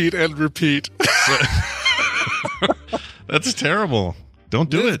 Repeat, and repeat. That's terrible.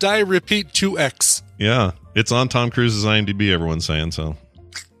 Don't do Live, it. Die, Repeat 2X. Yeah. It's on Tom Cruise's IMDb, everyone's saying, so.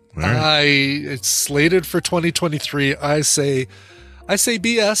 All right. It's slated for 2023. I say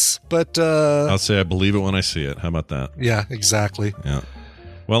BS, but I'll say I believe it when I see it. How about that? Yeah, exactly. Yeah.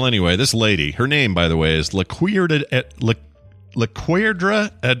 Well, anyway, this lady, her name, by the way, is LaQuirdra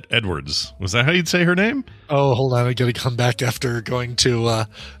Edwards. Was that how you'd say her name? Oh, hold on. I got to come back after going to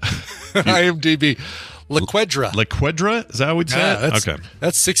IMDb. LaQuedra? Is that how we'd say it? Okay.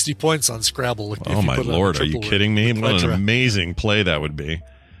 That's 60 points on Scrabble. Oh, my Lord. Are you kidding me? What an amazing play that would be.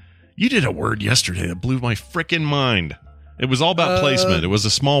 You did a word yesterday that blew my frickin' mind. It was all about placement. It was a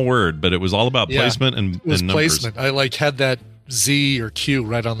small word, but it was all about placement and numbers. Placement. I had that Z or Q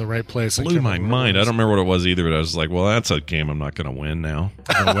right on the right place. It blew my mind. I don't remember what it was either, but I was like, well, that's a game I'm not going to win now.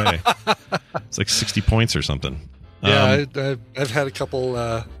 No way. It's like 60 points or something. Yeah, I've had a couple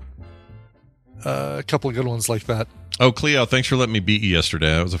good ones like that. Oh, Cleo, thanks for letting me beat you yesterday.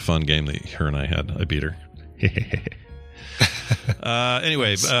 That was a fun game that her and I had. I beat her.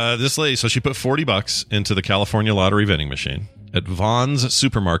 Anyway, this lady, so she put $40 into the California lottery vending machine at Vaughn's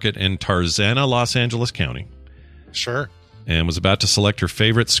Supermarket in Tarzana, Los Angeles County. Sure. And was about to select her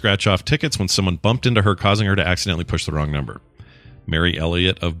favorite scratch-off tickets when someone bumped into her, causing her to accidentally push the wrong number. Mary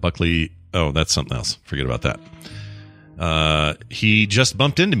Elliott of Buckley. Oh, that's something else. Forget about that. He just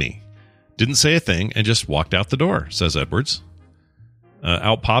bumped into me. Didn't say a thing and just walked out the door, says Edwards.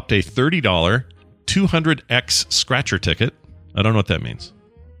 Out popped a $30 200X scratcher ticket. I don't know what that means.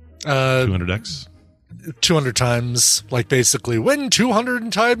 200X? 200 times, like basically, win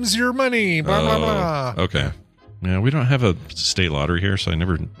 200 times your money. Blah, blah, blah. Okay. Yeah, we don't have a state lottery here, so I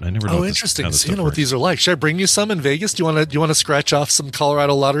never know. Oh, interesting. So you know what these are like. Should I bring you some in Vegas? Do you want to scratch off some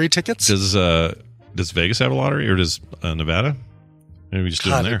Colorado lottery tickets? Does Vegas have a lottery, or does Nevada? Maybe we just do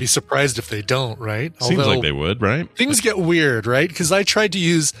it there. I'd be surprised if they don't, right? Seems like they would, right? Things get weird, right? Because I tried to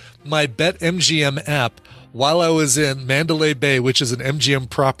use my BetMGM app while I was in Mandalay Bay, which is an MGM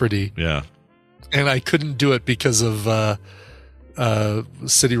property. Yeah. And I couldn't do it because of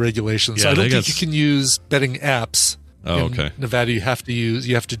city regulations. Yeah, so I don't think you can use betting apps. Oh, okay. In Nevada, you have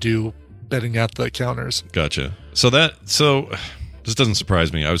to do betting at the counters. Gotcha. So this doesn't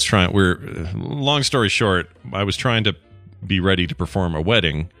surprise me. Long story short, I was trying to be ready to perform a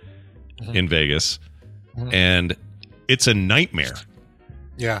wedding in Vegas, and it's a nightmare.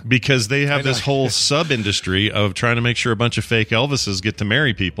 Yeah. Because they have this whole sub-industry of trying to make sure a bunch of fake Elvises get to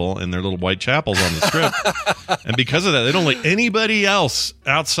marry people in their little white chapels on the strip. And because of that, they don't let anybody else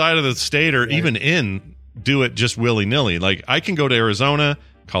outside of the state or even in do it just willy-nilly. Like, I can go to Arizona,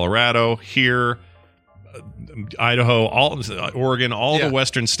 Colorado, here, Idaho, Oregon, all the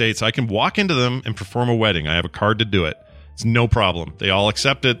western states. I can walk into them and perform a wedding. I have a card to do it. It's no problem. They all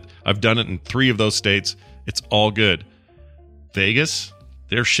accept it. I've done it in 3 of those states. It's all good. Vegas,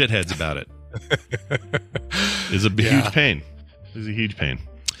 they're shitheads about it. It's a huge pain. It's a huge pain.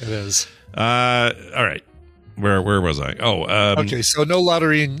 It is. All right. Where was I? Okay, so no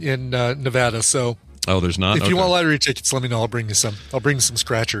lottery in Nevada. So there's not? If you want lottery tickets, let me know. I'll bring you some. I'll bring some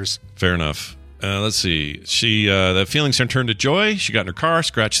scratchers. Fair enough. Let's see. She the feelings turned to joy. She got in her car,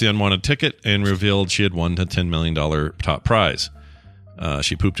 scratched the unwanted ticket, and revealed she had won a $10 million top prize.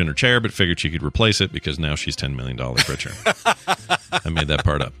 She pooped in her chair, but figured she could replace it because now she's $10 million richer. I made that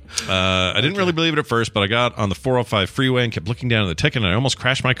part up. I didn't really believe it at first, but I got on the 405 freeway and kept looking down at the ticket, and I almost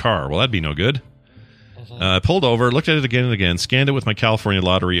crashed my car. Well, that'd be no good. I pulled over, looked at it again and again, scanned it with my California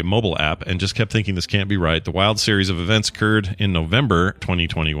Lottery mobile app, and just kept thinking this can't be right. The wild series of events occurred in November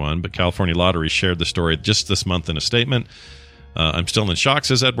 2021, but California Lottery shared the story just this month in a statement. I'm still in shock,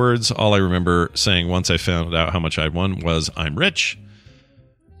 says Edwards. All I remember saying once I found out how much I'd won was, I'm rich.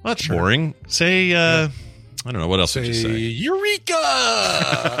 Well, that's boring. Say, I don't know. What else would you say? Eureka!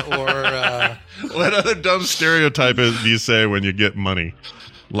 Or what other dumb stereotype do you say when you get money?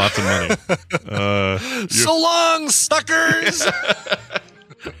 Lots of money. So long, suckers!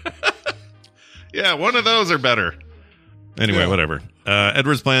 Yeah, one of those are better. Anyway, whatever.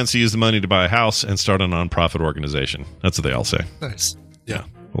 Edwards plans to use the money to buy a house and start a nonprofit organization. That's what they all say. Nice. Yeah.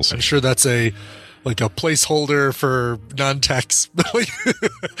 We'll see. I'm sure that's a placeholder for non-tax,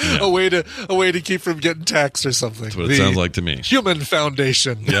 a way to keep from getting taxed or something. That's what it sounds like to me. Human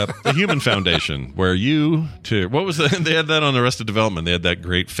Foundation. Yep, the Human Foundation, where what was that? They had that on Arrested Development. They had that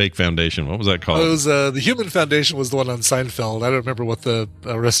great fake foundation. What was that called? It was the Human Foundation was the one on Seinfeld. I don't remember what the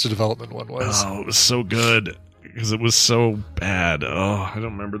Arrested Development one was. Oh, it was so good because it was so bad. Oh, I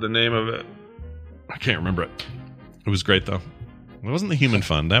don't remember the name of it. I can't remember it. It was great though. It wasn't the Human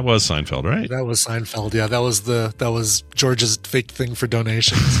Fund. That was Seinfeld, right? That was Seinfeld. Yeah, that was George's fake thing for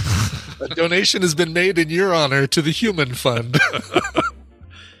donations. A donation has been made in your honor to the Human Fund.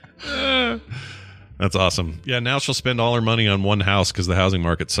 That's awesome. Yeah, now she'll spend all her money on one house because the housing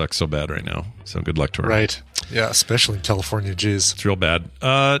market sucks so bad right now. So good luck to her. Right. Yeah, especially in California. Jeez. It's real bad.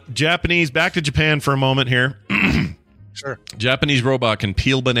 Japanese, back to Japan for a moment here. Sure. Japanese robot can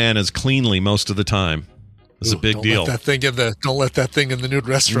peel bananas cleanly most of the time. This is a big deal. Don't let that thing in the nude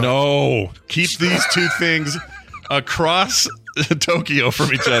restaurant. No. Keep these two things across Tokyo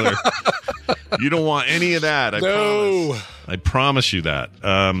from each other. You don't want any of that. I promise you that.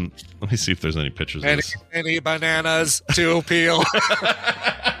 Let me see if there's any pictures of this. Any bananas to peel?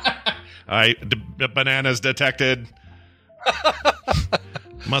 Bananas detected.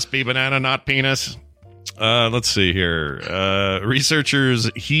 Must be banana, not penis. Let's see here.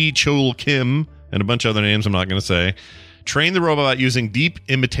 Researchers Hee Chul Kim and a bunch of other names I'm not going to say, train the robot using deep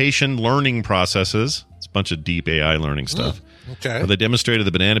imitation learning processes. It's a bunch of deep AI learning stuff. Okay. They demonstrated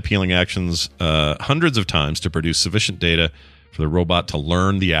the banana peeling actions hundreds of times to produce sufficient data for the robot to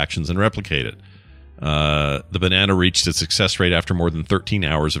learn the actions and replicate it. The banana reached its success rate after more than 13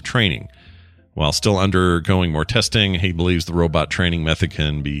 hours of training. While still undergoing more testing, he believes the robot training method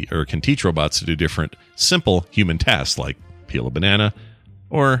can teach robots to do different simple human tasks like peel a banana,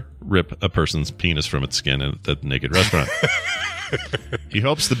 or rip a person's penis from its skin at the naked restaurant. He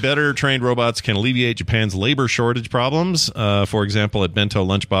hopes the better trained robots can alleviate Japan's labor shortage problems. For example, at bento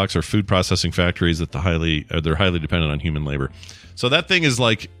lunchbox or food processing factories that they're highly dependent on human labor. So that thing is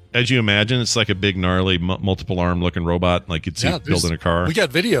like, as you imagine, it's like a big, gnarly, multiple arm looking robot, like you'd see building a car. We got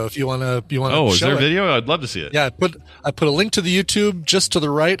video if you want to. Oh, is there video? I'd love to see it. Yeah, I put a link to the YouTube just to the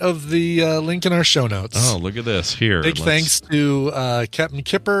right of the link in our show notes. Oh, look at this here. Big thanks to Captain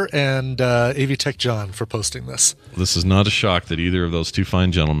Kipper and AV Tech John for posting this. This is not a shock that either of those two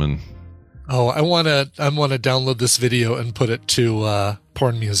fine gentlemen. Oh, I want to download this video and put it to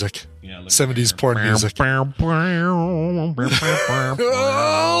porn music. Yeah, 70s porn music.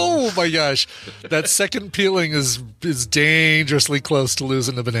 Oh my gosh. That second peeling is dangerously close to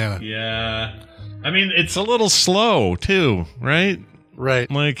losing the banana. Yeah. I mean, it's a little slow too, right? Right.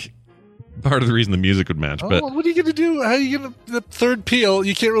 Like part of the reason the music would match. But what are you going to do? How are you going to the third peel?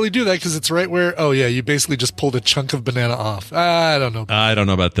 You can't really do that because it's right where, you basically just pulled a chunk of banana off. I don't know. I don't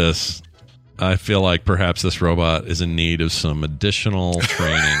know about this. I feel like perhaps this robot is in need of some additional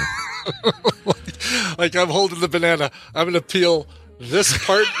training. like I'm holding the banana. I'm going to peel this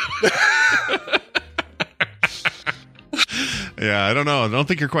part. Yeah, I don't know. I don't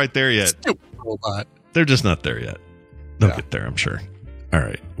think you're quite there yet. Stupid robot. They're just not there yet. They'll get there, I'm sure. All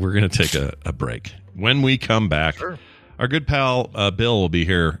right, we're going to take a break. When we come back, our good pal Bill will be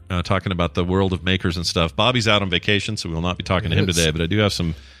here talking about the world of makers and stuff. Bobby's out on vacation, so we will not be talking to him today, but I do have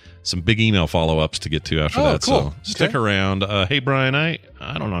some big email follow-ups to get to after that. Cool. So stick around. Hey, Brian, I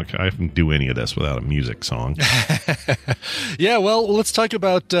don't know. I can do any of this without a music song. Yeah, well, let's talk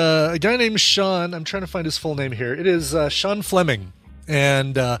about a guy named Sean. I'm trying to find his full name here. It is Sean Fleming.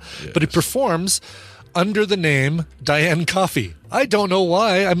 And but he performs under the name Diane Coffee. I don't know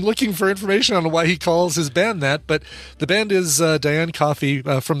why. I'm looking for information on why he calls his band that, but the band is Diane Coffee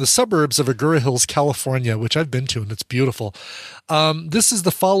from the suburbs of Agoura Hills, California, which I've been to, and it's beautiful. This is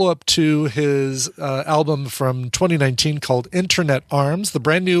the follow-up to his album from 2019 called Internet Arms. The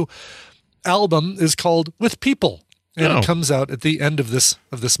brand new album is called With People, and it comes out at the end of this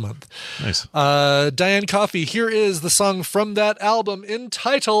month. Nice. Diane Coffee, here is the song from that album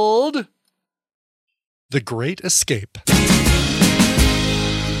entitled The Great Escape.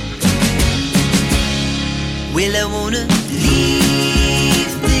 Well, I wanna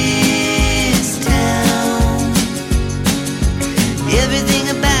leave this town.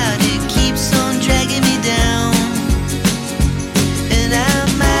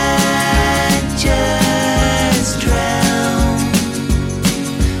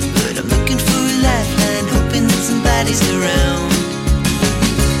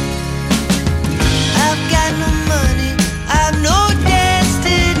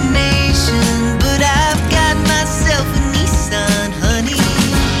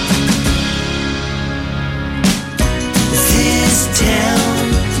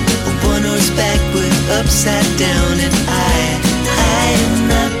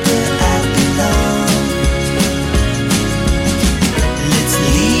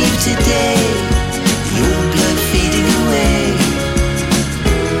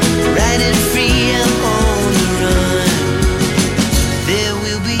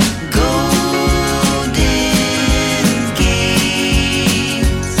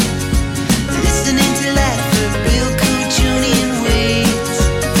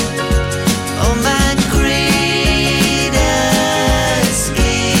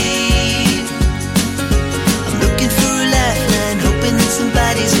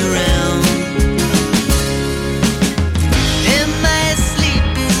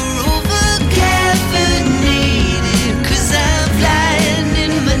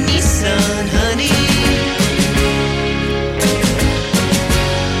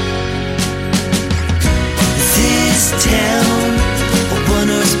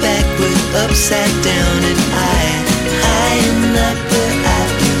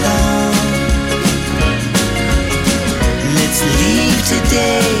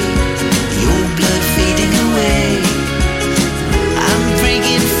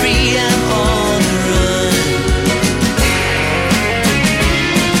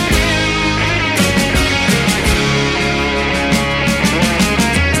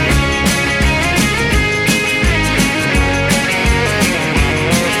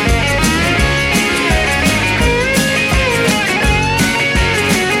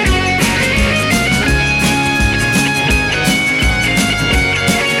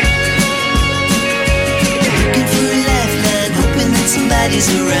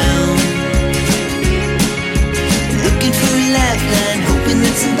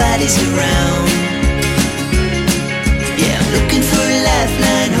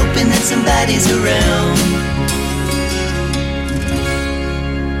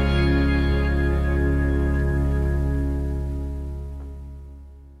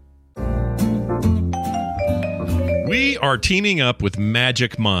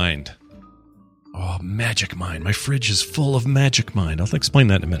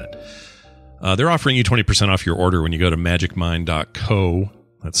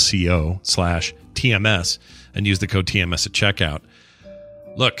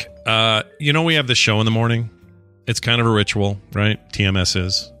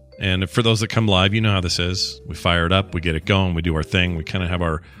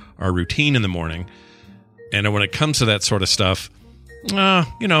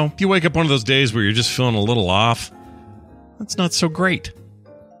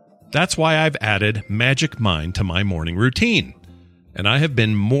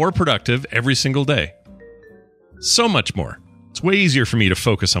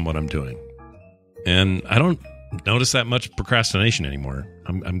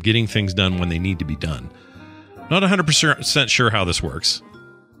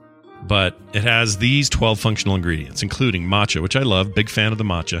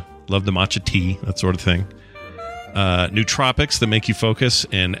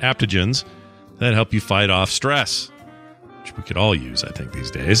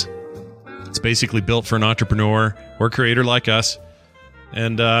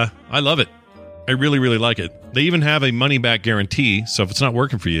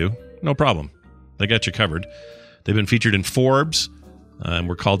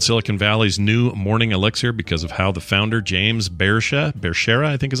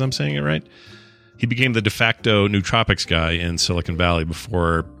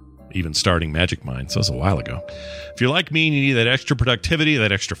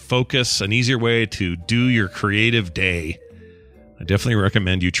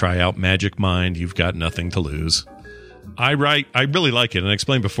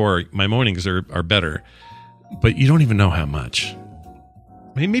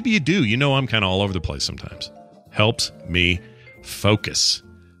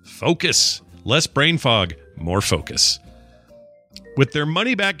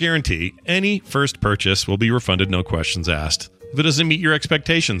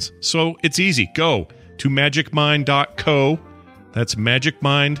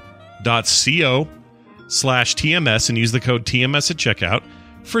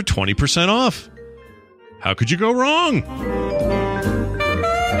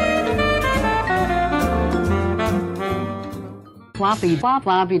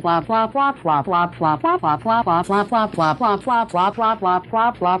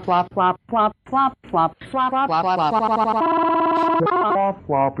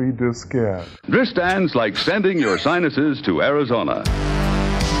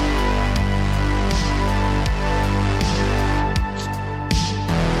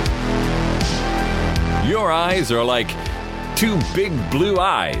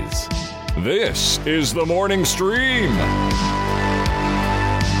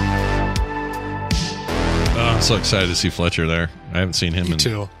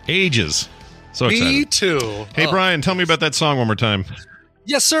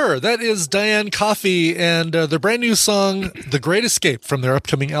 Yes, sir. That is Diane Coffey and their brand new song, The Great Escape, from their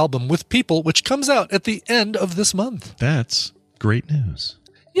upcoming album With People, which comes out at the end of this month. That's great news.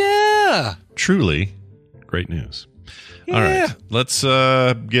 Yeah. Truly great news. Yeah. All right. Let's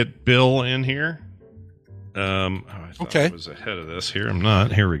get Bill in here. I thought I was ahead of this here. I'm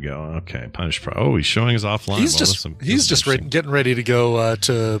not. Here we go. Okay. Punish Pro. Oh, he's showing us offline. He's just getting ready to go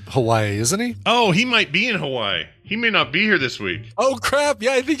to Hawaii, isn't he? Oh, he might be in Hawaii. He may not be here this week. Oh, crap.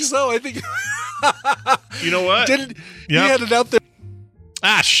 Yeah, I think so. I think. You know what? He had it out there.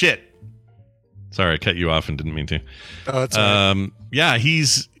 Ah, shit. Sorry, I cut you off and didn't mean to. Oh, that's all right. Yeah,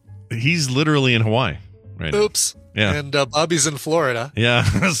 he's literally in Hawaii right now. Oops. Yeah. And Bobby's in Florida. Yeah.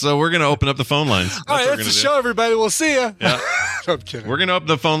 So we're going to open up the phone lines. All right, that's the show, everybody. We'll see you. Yeah. I'm kidding. We're going to open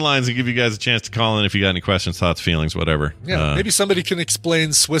the phone lines and give you guys a chance to call in if you got any questions, thoughts, feelings, whatever. Yeah, maybe somebody can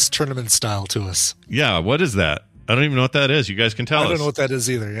explain Swiss tournament style to us. Yeah, what is that? I don't even know what that is. You guys can tell us. I don't know what that is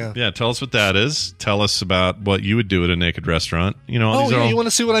either, yeah. Yeah, tell us what that is. Tell us about what you would do at a naked restaurant. You know, you want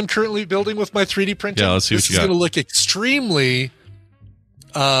to see what I'm currently building with my 3D printing? Yeah, let's see what you got. This is going to look extremely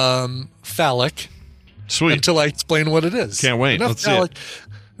phallic. Sweet. Until I explain what it is. Can't wait. Let's see it.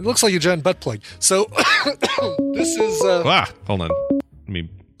 It looks like a giant butt plug. So this is... hold on. Let me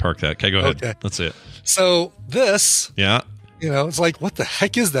park that. Okay, go ahead. Okay. Let's see it. So this... Yeah. It's like, what the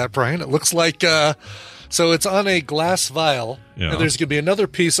heck is that, Brian? It looks like... so it's on a glass vial. Yeah. And there's going to be another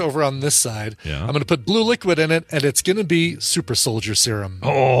piece over on this side. Yeah. I'm going to put blue liquid in it, and it's going to be super soldier serum.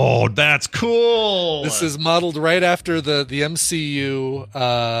 Oh, that's cool. This is modeled right after the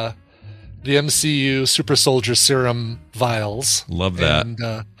MCU... the MCU Super Soldier Serum vials. Love that. And,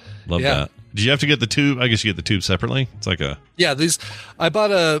 Love that. Did you have to get the tube? I guess you get the tube separately. It's like a these. I bought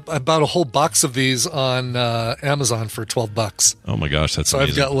a whole box of these on Amazon for $12. Oh my gosh, that's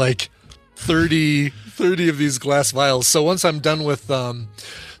amazing. I've got like 30 of these glass vials. So once I'm done with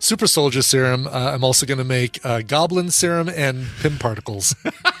Super Soldier Serum, I'm also going to make Goblin Serum and Pym Particles.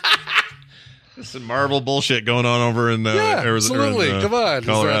 Some Marvel bullshit going on over in Arizona, absolutely. Come on,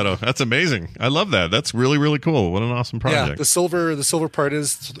 Colorado. That's amazing. I love that. That's really, really cool. What an awesome project. Yeah, the silver part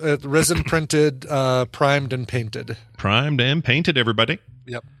is resin printed, primed and painted. Primed and painted, everybody.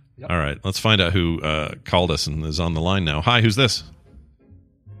 Yep. All right, let's find out who called us and is on the line now. Hi, who's this?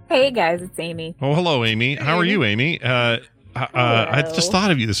 Hey guys, it's Amy. Oh, hello, Amy. How are you, Amy? I just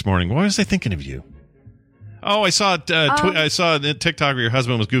thought of you this morning. Why was I thinking of you? Oh, I saw I saw the TikTok where your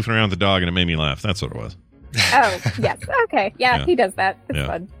husband was goofing around with the dog, and it made me laugh. That's what it was. Oh, yes. Okay. Yeah, he does that. It's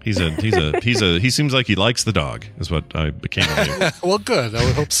fun. He seems like he likes the dog, is what I became of you. Well, good. I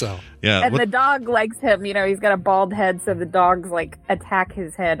would hope so. Yeah. And the dog likes him. He's got a bald head, so the dogs attack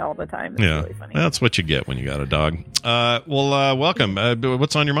his head all the time. It's really funny. That's what you get when you got a dog. Welcome.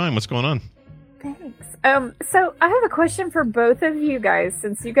 What's on your mind? What's going on? Thanks. So I have a question for both of you guys,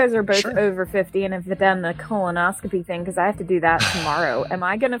 since you guys are both over 50 and have done the colonoscopy thing, because I have to do that tomorrow. Am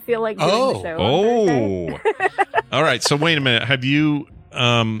I going to feel like doing the show on Thursday? All right. So wait a minute. Have you?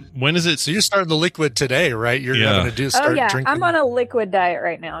 When is it? So you're starting the liquid today, right? You're having to start drinking. I'm on a liquid diet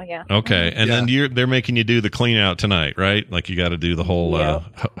right now. Yeah. Okay, and then they're making you do the clean out tonight, right? Like you got to do the whole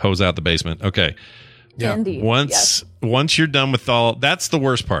hose out the basement. Okay. Yeah. Indeed. Once you're done with all, that's the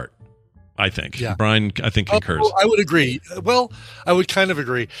worst part. I think. Yeah. Brian, I think, concurs. I would agree. Well, I would kind of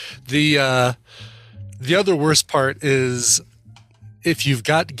agree. The other worst part is if you've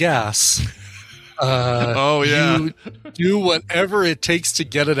got gas, you do whatever it takes to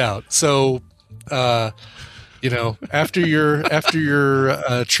get it out. So, after your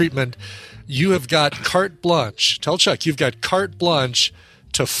treatment, you have got carte blanche. Tell Chuck you've got carte blanche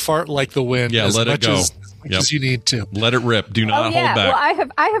to fart like the wind. Yeah, let it go. As you need to. Let it rip. Do not hold back. Well,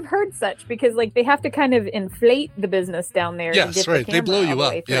 I have heard such, because they have to kind of inflate the business down there. Yes, to get right. The they blow you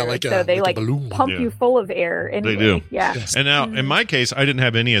up. Yeah, so they a balloon. pump you full of air. Anyway. They do. Yeah. Yes. And now, in my case, I didn't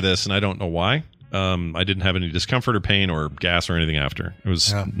have any of this, and I don't know why. I didn't have any discomfort or pain or gas or anything after. It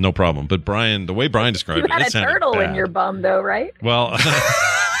was no problem. But Brian, the way Brian described you had it sounded turtle bad. in your bum, though, right? Well,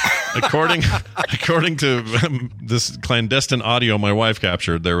 according to this clandestine audio my wife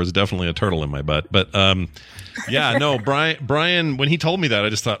captured, there was definitely a turtle in my butt. But Brian, when he told me that, I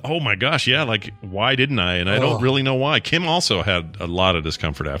just thought, oh my gosh, why didn't I? And I don't really know why. Kim also had a lot of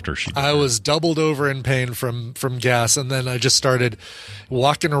discomfort after she. I was doubled over in pain from gas, and then I just started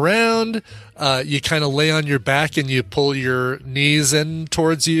walking around. You kind of lay on your back and you pull your knees in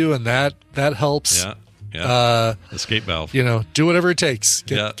towards you, and that helps. Yeah. Escape valve. Do whatever it takes.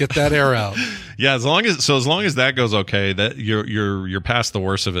 Get that air out. Yeah, as long as that goes okay, that you're past the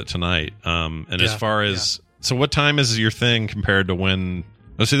worst of it tonight. As far as so, what time is your thing compared to when?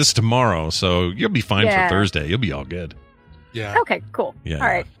 Let's say this is tomorrow, so you'll be fine for Thursday. You'll be all good. Yeah. Okay, cool. Yeah. All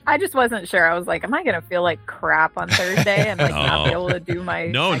right. I just wasn't sure. I was like, am I going to feel like crap on Thursday and like not be able to do my...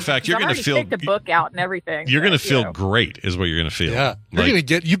 No, in fact, you're going to feel... take the book out and everything. You're going to feel great is what you're going to feel. Yeah. You're going to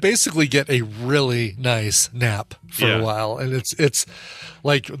get... You basically get a really nice nap for a while. And it's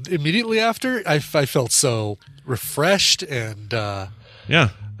like immediately after, I felt so refreshed and... yeah.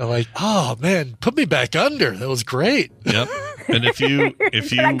 Like, oh man, put me back under. That was great. Yep. And if you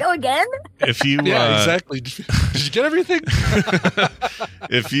Should I go again? If you exactly. Did you get everything?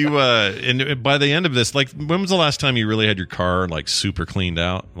 If you and by the end of this, like, when was the last time you really had your car like super cleaned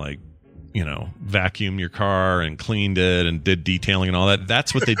out? Like, you know, vacuumed your car and cleaned it and did detailing and all that.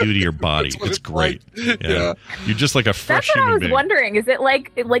 That's what they do to your body. It's great. Like. Yeah. You're just like a fresh That's what I was being. wondering. Is it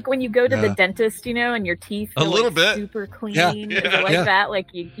like when you go to the dentist, you know, and your teeth feel a little bit super clean? Yeah. Is it like that? Like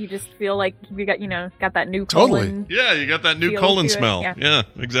you just feel like you got, got that new Totally. colon. Yeah, you got that new colon smell. Yeah,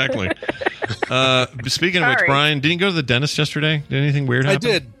 exactly. Speaking of which, Sorry. Brian, didn't you go to the dentist yesterday? Did anything weird happen?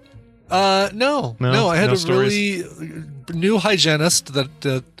 I did. No. I had No a stories? really new hygienist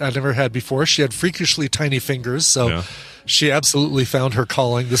that I never had before. She had freakishly tiny fingers, so she absolutely found her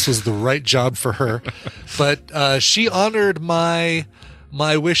calling. This was the right job for her. But she honored my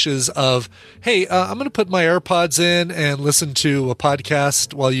wishes of, hey, I'm going to put my AirPods in and listen to a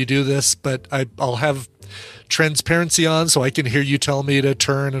podcast while you do this, but I'll have transparency on so I can hear you tell me to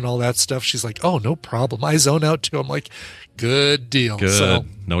turn and all that stuff. She's like, oh, no problem. I zone out too. I'm like, good deal. Good. So,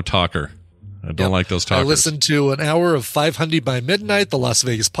 no talker. I don't like those talkers. I listened to an hour of 500 by Midnight, the Las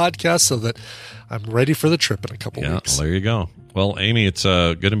Vegas podcast, so that I'm ready for the trip in a couple weeks. Well, there you go. Well, Amy, it's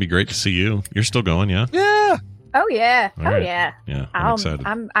going to be great to see you. You're still going, yeah? Yeah. Oh yeah. All Oh right. yeah. Yeah, I'm excited.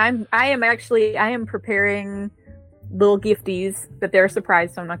 I am preparing little gifties, but they're a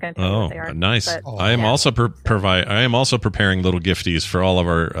surprise, so I'm not going to tell you what they are. Nice. But, I am also I am also preparing little gifties for all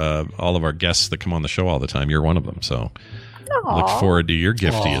of our guests that come on the show all the time. You're one of them, so look forward to your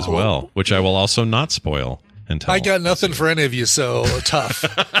gifty as well, which I will also not spoil and tell. I got nothing for any of you, so tough.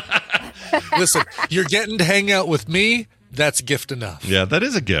 Listen, you're getting to hang out with me. That's gift enough. Yeah, that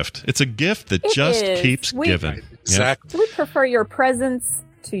is a gift. It's a gift that just keeps giving. Exactly. We prefer your presents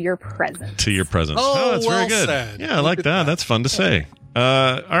to your presents. To your presents. Oh, that's well very good. said. Yeah, I like that. That's fun to say. All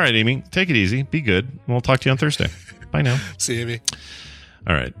right, Amy, take it easy. Be good. We'll talk to you on Thursday. Bye now. See you, Amy.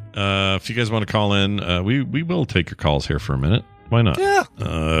 All right. If you guys want to call in, we will take your calls here for a minute. Why not? Yeah.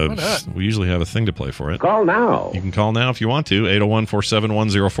 Why not? We usually have a thing to play for it. Call now. You can call now if you want to.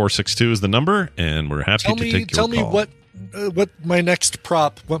 801-471-0462 is the number, and we're happy to take your Tell call. me what my next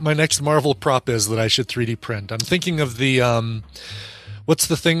Marvel prop is that I should 3D print. I'm thinking of the what's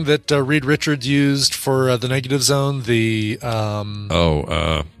the thing that Reed Richards used for the Negative Zone? The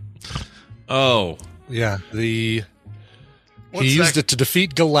he used it to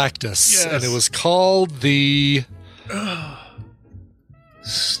defeat Galactus, Yes. and it was called the.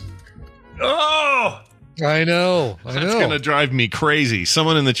 Oh! I know. That's going to drive me crazy.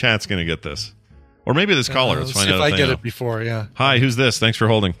 Someone in the chat's going to get this. Or maybe this caller. Let's find see out if I they get know. it before, yeah. Hi, who's this? Thanks for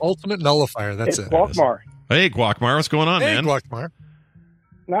holding. Ultimate Nullifier, that's it. Guacmar. Hey, Guacmar, what's going on, Hey, man? Guacmar.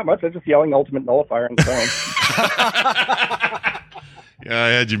 Not much. I'm just yelling Ultimate Nullifier on the phone. Yeah, I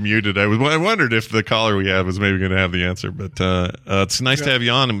had you muted. I wondered if the caller we had was maybe going to have the answer, but it's nice to have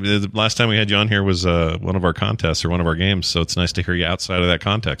you on. The last time we had you on here was one of our contests or one of our games, so it's nice to hear you outside of that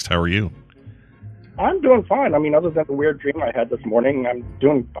context. How are you? I'm doing fine. I mean, other than the weird dream I had this morning, I'm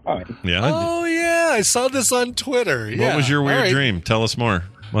doing fine. Yeah. Oh, yeah. I saw this on Twitter. What was your weird dream? Tell us more.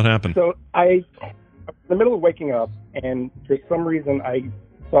 What happened? So in the middle of waking up, and for some reason I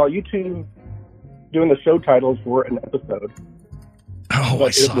saw YouTube doing the show titles for an episode. Oh, but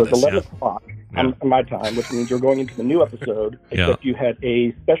I saw it was this, 11 o'clock on my time, which means you're going into the new episode, except you had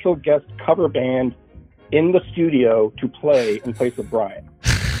a special guest cover band in the studio to play in place of Brian.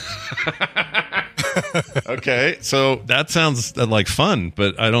 Okay, so that sounds like fun,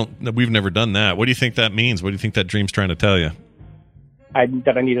 but we've never done that. What do you think that means? What do you think that dream's trying to tell you?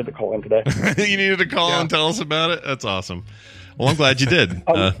 That I needed to call in today. You needed to call and tell us about it? That's awesome. Well, I'm glad you did.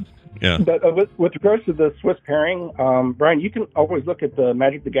 Yeah. But with regards to the Swiss pairing, Brian, you can always look at the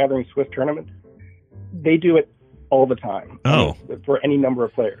Magic the Gathering Swiss tournament. They do it all the time. Oh. For any number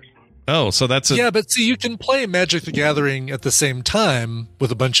of players. Oh, so that's Yeah, but see, you can play Magic the Gathering at the same time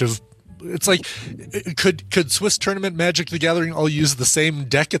with a bunch of. It's like, could Swiss tournament Magic the Gathering all use the same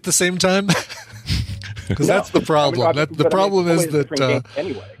deck at the same time? Because that's the problem. The problem is that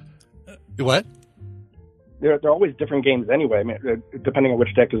anyway. What? They're always different games anyway. I mean, depending on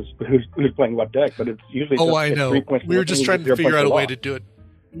which deck is who's playing what deck, but it's usually. I know. We were just trying to figure out a way to do it.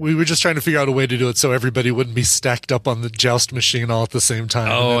 We were just trying to figure out a way to do it so everybody wouldn't be stacked up on the joust machine all at the same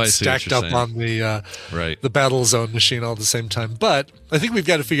time. Oh, and I see stacked up saying. on the battle zone machine all at the same time. But I think we've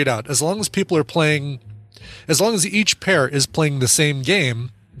got to figure it out. As long as people are playing, as long as each pair is playing the same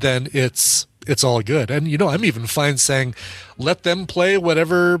game, then it's all good. And I'm even fine saying, let them play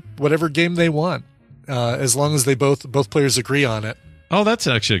whatever game they want, as long as they both players agree on it. Oh, that's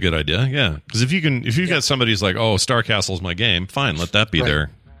actually a good idea. Yeah, because if you've got somebody who's like, "Oh, Star Castle's my game," fine, let that be their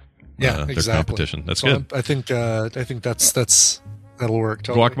exactly. competition. That's so good. I think that'll work.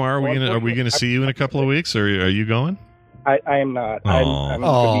 Totally. Guacamar, are we gonna see you in a couple of weeks, or are you going? I am not. I'm going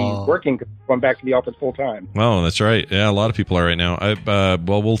to be working because I'm going back to the office full time. Oh, that's right. Yeah, a lot of people are right now.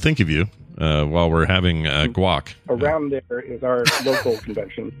 We'll think of you while we're having guac. Around there is our local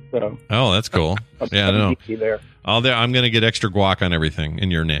convention. So. Oh, that's cool. Yeah, I know. There. I'm going to get extra guac on everything in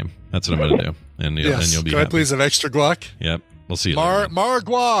your name. That's what I'm going to do. And you'll be Can happy. I please have extra guac? Yep. We'll see you later.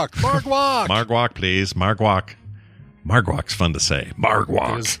 Marguac. Marguac, please. Marguac. Marguac's fun to say.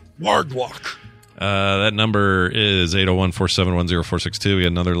 Marguac. Marguac. That number is 801-471-0462. We got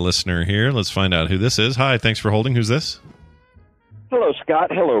another listener here. Let's find out who this is. Hi, thanks for holding. Who's this? Hello,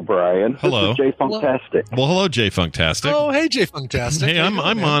 Scott. Hello, Brian. Hello. This is Jay Funktastic. Well, hello, Jay Funktastic. Oh, hey, Jay Funktastic. Hey, I'm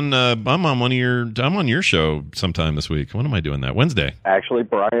on your show sometime this week. When am I doing that? Wednesday. Actually,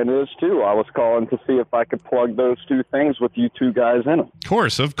 Brian is too. I was calling to see if I could plug those two things with you two guys in them. Of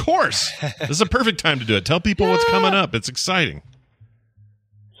course. This is a perfect time to do it. Tell people what's coming up. It's exciting.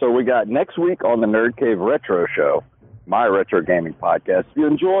 So we got next week on the Nerd Cave Retro Show, my retro gaming podcast. If you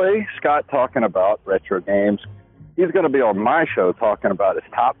enjoy Scott talking about retro games, he's going to be on my show talking about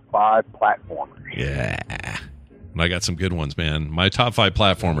his top 5 platformers. Yeah. I got some good ones, man. My top 5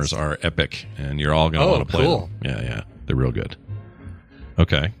 platformers are epic, and you're all going to want to play them. Yeah. They're real good.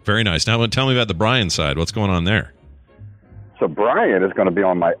 Okay. Very nice. Now tell me about the Brian side. What's going on there? So Brian is going to be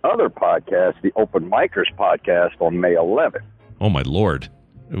on my other podcast, the Open Micers podcast, on May 11th. Oh, my Lord.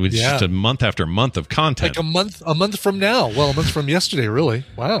 It was just a month after month of content. Like a month from now. Well, a month from yesterday, really.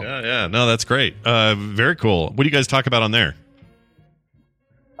 Wow. Yeah. No, that's great. Very cool. What do you guys talk about on there?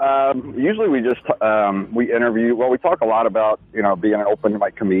 Usually we just we interview. Well, we talk a lot about being an open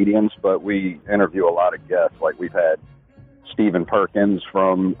mic comedians, but we interview a lot of guests. Like we've had Stephen Perkins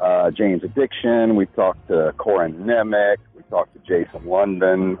from Jane's Addiction. We talked to Corin Nemec. We talked to Jason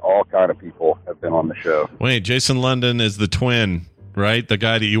London. All kind of people have been on the show. Wait, Jason London is the twin. Right, the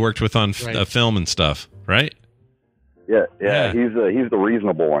guy that you worked with on film and stuff, right? Yeah. He's the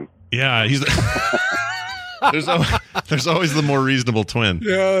reasonable one. Yeah, he's. There's always the more reasonable twin.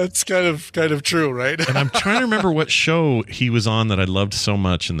 Yeah, it's kind of true, right? And I'm trying to remember what show he was on that I loved so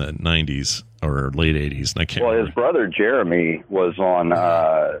much in the '90s or late '80s, and I can't. Well, remember. His brother Jeremy was on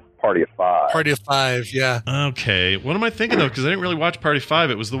Party of Five. Party of Five, yeah. Okay, what am I thinking though? Because I didn't really watch Party of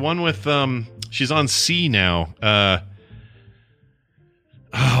Five. It was the one with she's on C now.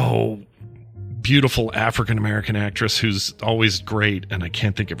 Beautiful African American actress who's always great, and I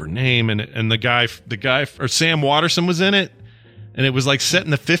can't think of her name. And the guy, or Sam Waterston was in it, and it was like set in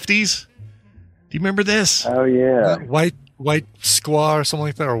the 50s. Do you remember this? Oh yeah, white squaw or something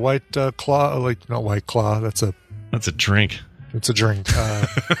like that, or white claw, like not white claw. That's a drink. It's a drink.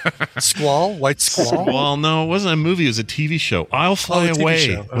 Squall, white squall. Well, no, it wasn't a movie. It was a TV show. I'll Fly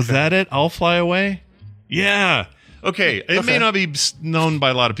Away. Okay. Was that it? I'll Fly Away. Yeah. Okay, it may not be known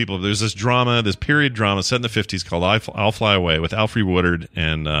by a lot of people. There's this period drama set in the 50s called I'll Fly Away with Alfre Woodard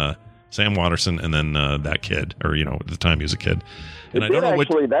and Sam Waterston, and then that kid, or at the time he was a kid. And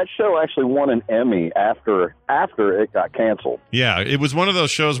that show actually won an Emmy after it got canceled. Yeah, it was one of those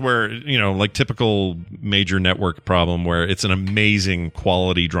shows where, like typical major network problem where it's an amazing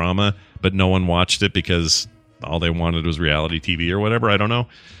quality drama, but no one watched it because all they wanted was reality TV or whatever. I don't know.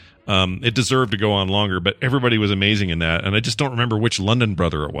 It deserved to go on longer, but everybody was amazing in that, and I just don't remember which London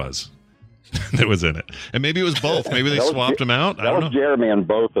brother it was that was in it. And maybe it was both. Maybe they swapped him out. I don't know. Jeremy in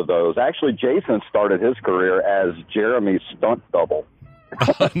both of those. Actually, Jason started his career as Jeremy's stunt double.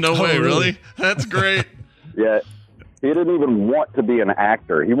 No way, really? That's great. Yeah, he didn't even want to be an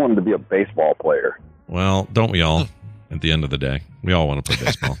actor. He wanted to be a baseball player. Well, don't we all? At the end of the day, we all want to play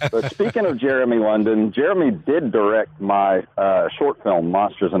baseball. But speaking of Jeremy London, Jeremy did direct my short film,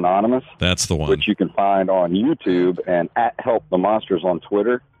 Monsters Anonymous. That's the one. Which you can find on YouTube and at Help the Monsters on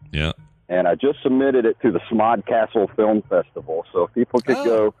Twitter. Yeah. And I just submitted it to the Smodcastle Film Festival. So if people could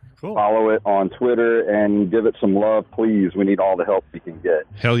go follow it on Twitter and give it some love, please. We need all the help we can get.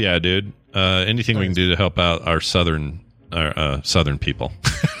 Hell yeah, dude. Anything we can do to help out our southern people.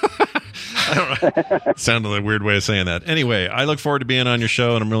 I don't know. It sounded like a weird way of saying that. Anyway, I look forward to being on your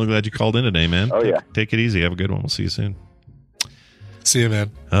show, and I'm really glad you called in today, man. Oh, yeah. Take it easy. Have a good one. We'll see you soon. See you,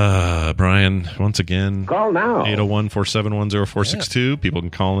 man. Brian, once again. Call now. 801-471-0462. People can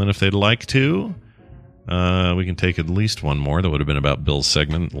call in if they'd like to. We can take at least one more. That would have been about Bill's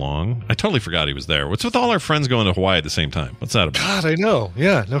segment long. I totally forgot he was there. What's with all our friends going to Hawaii at the same time? What's that about? God, I know.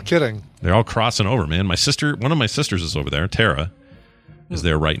 Yeah, no kidding. They're all crossing over, man. One of my sisters is over there. Tara is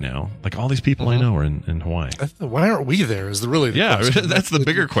there right now. Like all these people I know are in Hawaii. Why aren't we there? Is really the question. That's the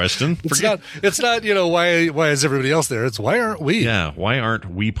bigger question. It's not why is everybody else there? It's why aren't we? Yeah, why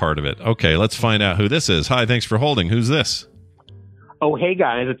aren't we part of it? Okay, let's find out who this is. Hi, thanks for holding. Who's this? Oh, hey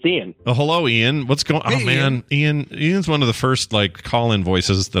guys, it's Ian. Oh, hello, Ian. What's going on? Hey, oh, man. Ian's one of the first call-in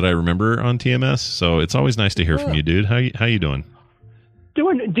voices that I remember on TMS, so it's always nice to hear from you, dude. How you doing?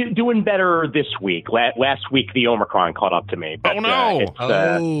 Doing better this week. Last week, the Omicron caught up to me. But,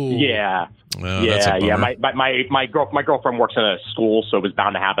 yeah. My girlfriend works in a school, so it was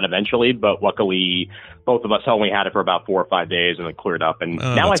bound to happen eventually. But luckily, both of us only had it for about 4 or 5 days, and it cleared up. And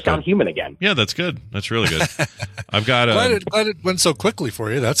now I sound human again. Yeah, that's good. That's really good. I've got glad it went so quickly for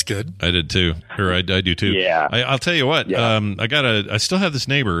you. That's good. I did too, or I do too. Yeah. I'll tell you what. Yeah. I still have this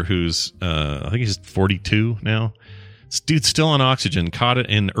neighbor who's I think he's 42 now. This dude's still on oxygen. Caught it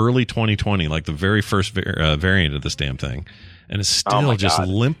in early 2020, like the very first variant of this damn thing, and is still just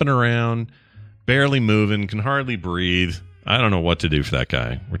limping around, barely moving, can hardly breathe. I don't know what to do for that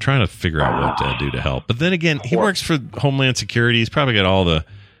guy. We're trying to figure out what to do to help. But then again, he works for Homeland Security. He's probably got all the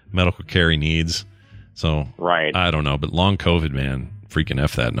medical care he needs. So I don't know. But long COVID, man, freaking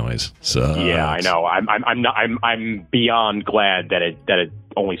F that noise. So yeah, I know. I'm beyond glad that it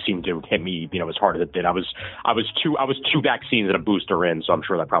only seemed to hit me, as hard as it did. I was two vaccines and a booster in, so I'm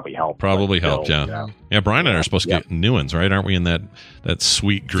sure that probably helped. Probably helped, yeah. Brian and I are supposed to get new ones, right? Aren't we in that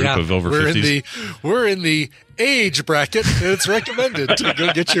sweet group of over 50s? We're in the age bracket, and it's recommended to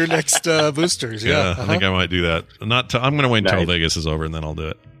go get your next boosters. Yeah, I think I might do that. I'm going to wait until Vegas is over, and then I'll do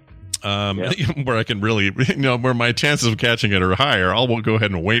it. Where I can really, where my chances of catching it are higher, I'll go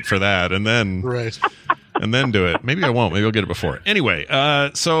ahead and wait for that, and then and then do it. Maybe I won't. Maybe I'll get it before. Anyway,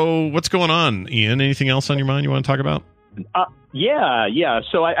 so what's going on, Ian? Anything else on your mind you want to talk about? Yeah.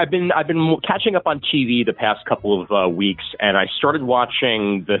 So I've been catching up on TV the past couple of weeks, and I started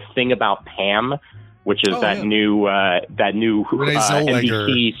watching The Thing About Pam, which is that new NBC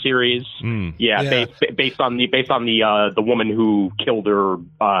series. Based on the woman who killed her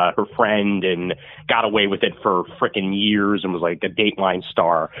friend and got away with it for frickin' years and was like a Dateline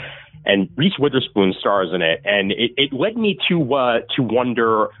star. And Reese Witherspoon stars in it, and it led me to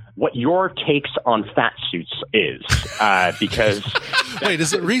wonder what your takes on fat suits is, because wait,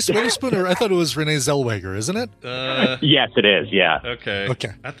 is it Reese Witherspoon or I thought it was Renee Zellweger, isn't it? Yes, it is. Yeah. Okay.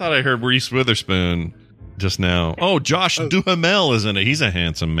 I thought I heard Reese Witherspoon just now. Oh, Josh Duhamel is in it. He's a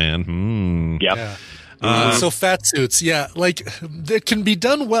handsome man. Yep. Yeah. So fat suits, it can be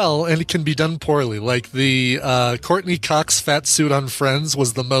done well and it can be done poorly. Like the Courtney Cox fat suit on Friends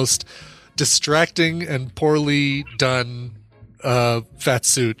was the most distracting and poorly done fat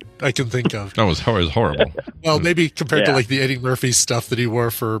suit I can think of. That was horrible. Well, maybe compared to the Eddie Murphy stuff that he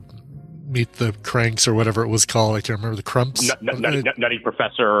wore for Meet the Cranks or whatever it was called. I can't remember the Crumps. Nutty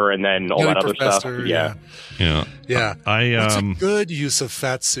Professor, and then all that other stuff. Yeah. It's a good use of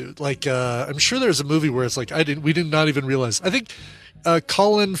fat suit. I'm sure there's a movie where it's we did not even realize. I think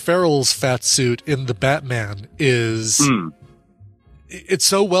Colin Farrell's fat suit in The Batman is it's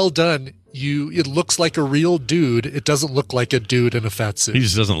so well done. It looks like a real dude. It doesn't look like a dude in a fat suit. He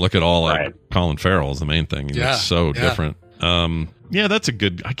just doesn't look at all like Colin Farrell is the main thing. He looks so different. That's a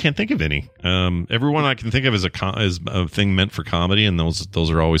good. I can't think of any. Everyone I can think of is a thing meant for comedy, and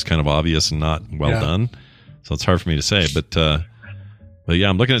those are always kind of obvious and not well done. So it's hard for me to say. But yeah,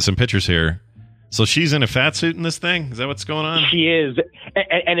 I'm looking at some pictures here. So she's in a fat suit in this thing? Is that what's going on? She is.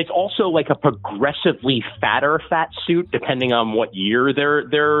 And it's also like a progressively fatter fat suit, depending on what year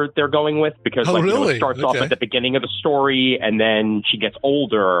they're going with. Because it starts off at the beginning of the story, and then she gets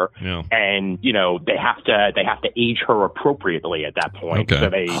older, and they have to age her appropriately at that point.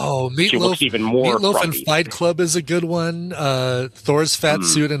 Okay. So she looks even more. Meatloaf in Fight Club is a good one. Thor's fat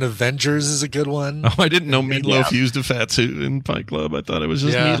suit in Avengers is a good one. Oh, I didn't know Meatloaf used a fat suit in Fight Club. I thought it was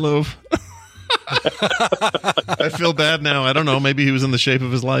just Meatloaf. I feel bad now. I don't know. Maybe he was in the shape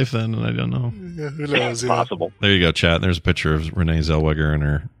of his life then, and I don't know. Yeah, who knows? Possible. There you go, chat. There's a picture of Renee Zellweger in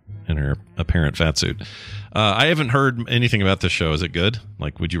her apparent fat suit. I haven't heard anything about this show. Is it good?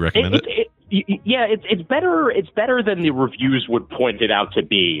 Would you recommend it? It's better. It's better than the reviews would point it out to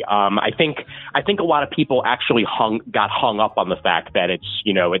be. I think a lot of people actually got hung up on the fact that it's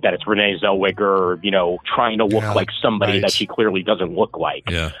Renee Zellweger, trying to look like somebody that she clearly doesn't look like.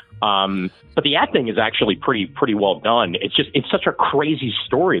 Yeah. But the acting is actually pretty well done. It's such a crazy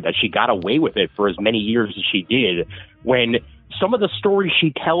story that she got away with it for as many years as she did, when some of the stories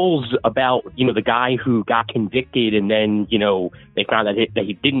she tells about, the guy who got convicted and then, they found that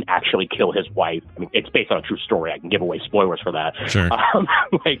he didn't actually kill his wife. I mean, it's based on a true story. I can give away spoilers for that. Sure.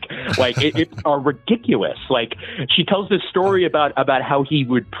 It's ridiculous. Like, she tells this story about how he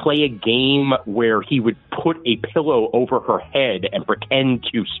would play a game where he would put a pillow over her head and pretend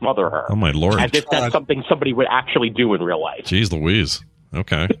to smother her. Oh, my Lord. As if that's something somebody would actually do in real life. Jeez Louise.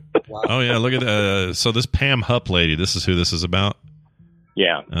 Okay. Wow. Oh, yeah. Look at so this Pam Hupp lady. This is who this is about.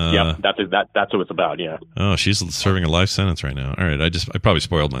 Yeah. That's what it's about. Yeah. Oh, she's serving a life sentence right now. All right. I probably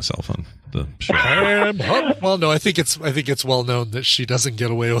spoiled myself on the show. Pam Hupp. Well, no, I think it's well known that she doesn't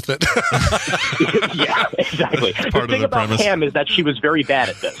get away with it. Yeah, exactly. The thing about premise. Pam is that she was very bad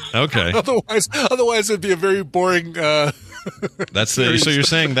at this. Okay. Otherwise, it'd be a very boring. So you're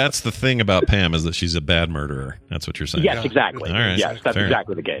saying that's the thing about Pam, is that she's a bad murderer. That's what you're saying. Yes, exactly. All right. Yes, that's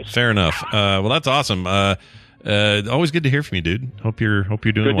exactly the case. Fair enough. Well, that's awesome. Always good to hear from you, dude. Hope you're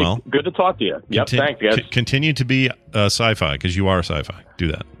doing well. Good to talk to you. Yep. Thanks, guys. Continue to be sci-fi, because you are sci-fi.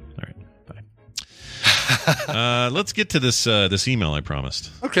 Do that. All right. Bye. Let's get to this email I promised.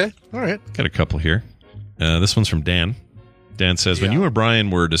 Okay. All right. Got a couple here. This one's from Dan. Dan says, when you and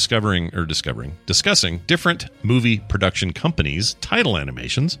Brian were discussing different movie production companies' title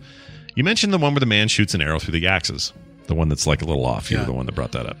animations, you mentioned the one where the man shoots an arrow through the axis. The one that's like a little off. You're the one that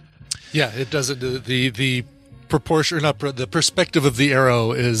brought that up. Yeah, it doesn't. The proportion, the perspective of the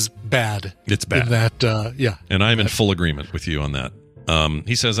arrow is bad. It's bad. In that, yeah. And I'm in full agreement with you on that.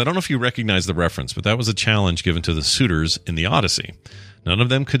 He says, I don't know if you recognize the reference, but that was a challenge given to the suitors in the Odyssey. None of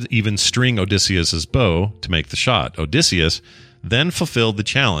them could even string Odysseus's bow to make the shot. Odysseus then fulfilled the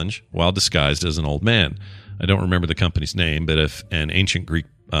challenge while disguised as an old man. I don't remember the company's name, but if it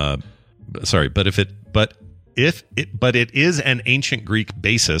is an ancient Greek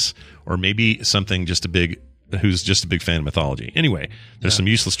basis, or maybe something who's just a big fan of mythology. Anyway, there's some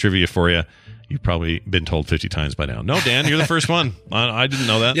useless trivia for you. You've probably been told 50 times by now. No, Dan, you're the first one. I didn't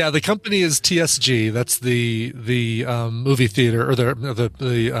know that. Yeah, the company is TSG. That's the movie theater, or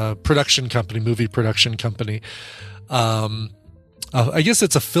the production company, movie production company. I guess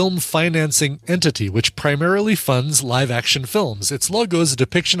it's a film financing entity which primarily funds live-action films. Its logo is a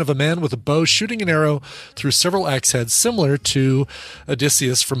depiction of a man with a bow shooting an arrow through several axe heads, similar to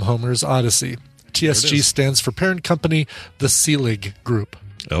Odysseus from Homer's Odyssey. TSG stands for parent company, the Selig Group.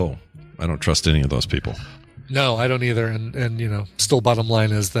 Oh, I don't trust any of those people. No, I don't either. And still bottom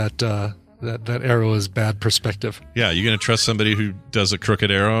line is that that arrow is bad perspective. Yeah, you're going to trust somebody who does a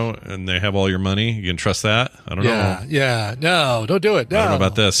crooked arrow and they have all your money? You can trust that? I don't know. Yeah. No, don't do it. No. I don't know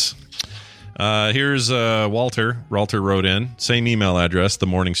about this. Here's Walter. Walter wrote in. Same email address,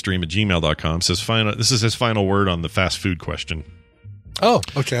 themorningstream@gmail.com. Says this is his final word on the fast food question. Oh,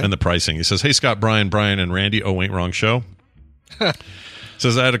 okay. And the pricing. He says, hey, Scott, Brian, and Randy. Oh, wait, wrong show.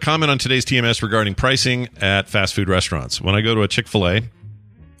 Says, I had a comment on today's TMS regarding pricing at fast food restaurants. When I go to a Chick-fil-A,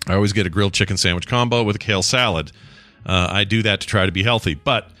 I always get a grilled chicken sandwich combo with a kale salad. I do that to try to be healthy.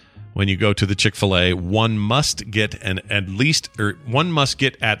 But when you go to the Chick-fil-A, one must get at least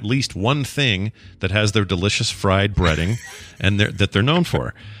one thing that has their delicious fried breading and that they're known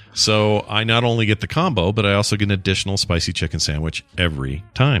for. So I not only get the combo, but I also get an additional spicy chicken sandwich every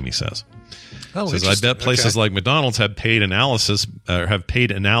time, he says. Oh, says, I bet places like McDonald's have paid analysis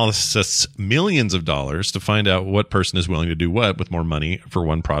millions of dollars to find out what person is willing to do what with more money for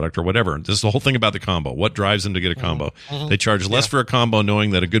one product or whatever. This is the whole thing about the combo. What drives them to get a combo? Mm-hmm. They charge less for a combo,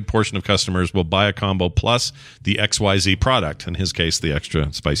 knowing that a good portion of customers will buy a combo plus the XYZ product. In his case, the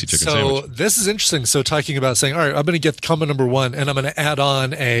extra spicy chicken sandwich. So this is interesting. So talking about saying, all right, I'm going to get combo number one, and I'm going to add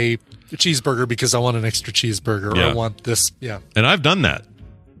on a cheeseburger because I want an extra cheeseburger, or I want this. Yeah. And I've done that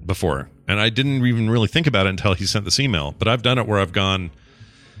before. And I didn't even really think about it until he sent this email. But I've done it where I've gone,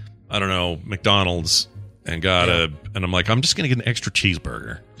 I don't know, McDonald's and got and I'm like, I'm just going to get an extra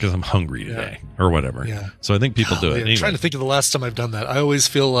cheeseburger because I'm hungry today or whatever. Yeah. So I think people do it. Anyway. I'm trying to think of the last time I've done that. I always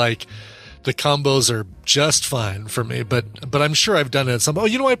feel like the combos are just fine for me, but I'm sure I've done it at some. Oh,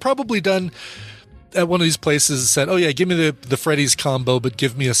 I've probably done at one of these places said, oh yeah, give me the Freddy's combo, but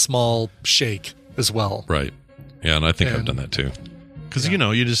give me a small shake as well. Right. Yeah, and I think I've done that too. Because,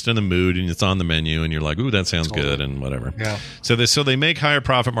 you're just in the mood and it's on the menu and you're like, ooh, that sounds good and whatever. Yeah. So they make higher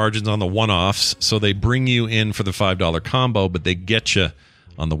profit margins on the one-offs. So they bring you in for the $5 combo, but they get you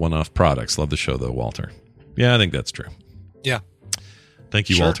on the one-off products. Love the show, though, Walter. Yeah, I think that's true. Yeah. Thank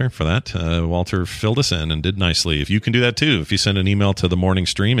you, Walter, for that. Walter filled us in and did nicely. If you can do that, too, if you send an email to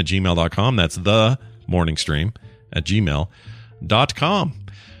themorningstream@gmail.com, that's themorningstream@gmail.com.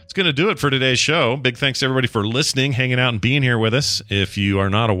 It's going to do it for today's show. Big thanks to everybody for listening, hanging out, and being here with us. If you are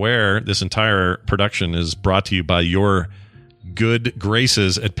not aware, this entire production is brought to you by your good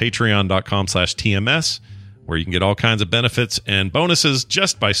graces at patreon.com/TMS, where you can get all kinds of benefits and bonuses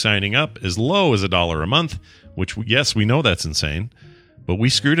just by signing up as low as $1 a month, which, yes, we know that's insane, but we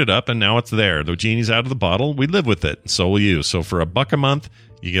screwed it up and now it's there. The genie's out of the bottle. We live with it. So will you. So for $1 a month,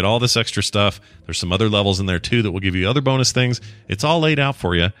 you get all this extra stuff. There's some other levels in there too that will give you other bonus things. It's all laid out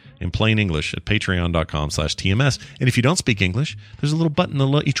for you in plain English at patreon.com/TMS. And if you don't speak English, there's a little button to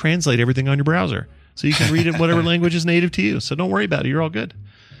let you translate everything on your browser, so you can read it in whatever language is native to you. So don't worry about it. You're all good.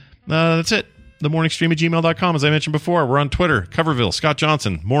 That's it. TheMorningStream@gmail.com. As I mentioned before, we're on Twitter, Coverville, Scott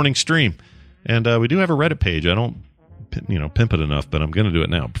Johnson, Morning Stream. And we do have a Reddit page. I don't pimp it enough, but I'm going to do it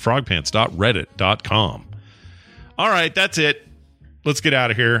now. frogpants.reddit.com. All right, that's it. Let's get out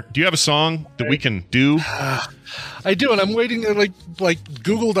of here. Do you have a song that we can do? I do, and I'm waiting. Like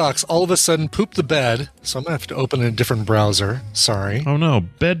Google Docs all of a sudden pooped the bed, so I'm going to have to open a different browser. Sorry. Oh, no.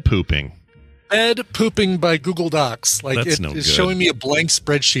 Bed pooping. Bed pooping by Google Docs. Like That's it no is good. showing me a blank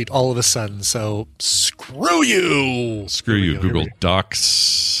spreadsheet all of a sudden. So screw you. Screw you, Google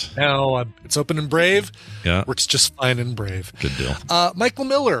Docs. Now it's open in Brave. Yeah. Works just fine in Brave. Good deal. Michael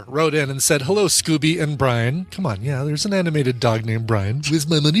Miller wrote in and said, "Hello, Scooby and Brian." Come on, yeah, there's an animated dog named Brian. Where's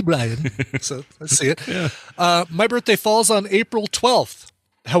my money, Brian? So let's see it. Yeah. My birthday falls on April 12th.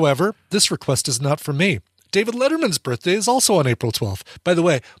 However, this request is not for me. David Letterman's birthday is also on April 12th. By the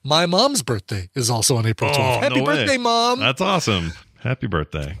way, my mom's birthday is also on April 12th. Happy birthday, Mom. That's awesome. Happy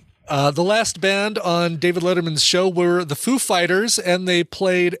birthday. The last band on David Letterman's show were the Foo Fighters, and they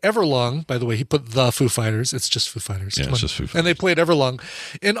played Everlong. By the way, he put the Foo Fighters. It's just Foo Fighters. Yeah, it's just Foo Fighters. And they played Everlong.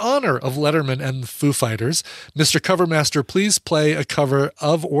 In honor of Letterman and the Foo Fighters, Mr. Covermaster, please play a cover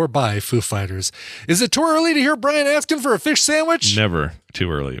of or by Foo Fighters. Is it too early to hear Brian asking for a fish sandwich? Never too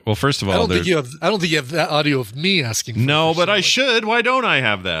early. Well, first of all, I don't think you have that audio of me asking for No, a fish but sandwich. I should. Why don't I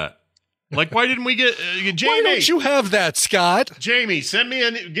have that? Like, why didn't we get Jamie? Why don't you have that, Scott? Jamie, get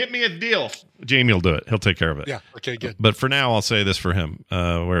me a deal. Jamie will do it. He'll take care of it. Yeah. Okay. Good. But for now, I'll say this for him.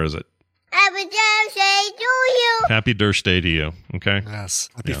 Where is it? Happy Thursday to you. Happy Durst Day to you. Okay. Yes.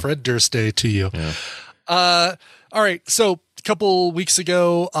 Happy Fred Durst Day to you. Yeah. All right. So a couple weeks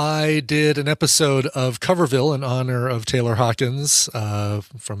ago, I did an episode of Coverville in honor of Taylor Hawkins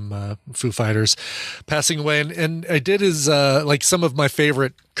from Foo Fighters passing away. And I did his like some of my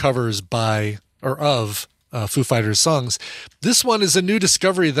favorite covers by or of Foo Fighters songs. This one is a new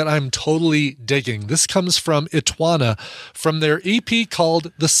discovery that I'm totally digging. This comes from Itwana from their EP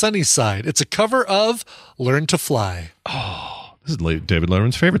called The Sunny Side. It's a cover of Learn to Fly. Oh, this is David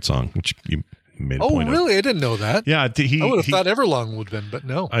Letterman's favorite song, which you made a point of. Oh, really? I didn't know that. Yeah. I would have thought Everlong would have been, but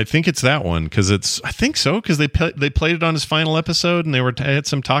no. I think it's that one because I think so because they played it on his final episode and they had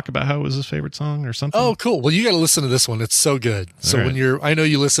some talk about how it was his favorite song or something. Oh, cool. Well, you got to listen to this one. It's so good. So All right. I know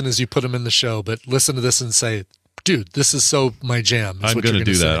you listen as you put them in the show, but listen to this and say, dude, this is so my jam. I'm going to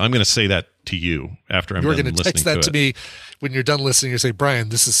do that. I'm going to say that to you after I'm done listening to it. You're going to text that to me when you're done listening. You say, Brian,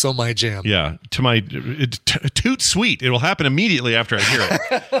 this is so my jam. Yeah. To my toot sweet. It will happen immediately after I hear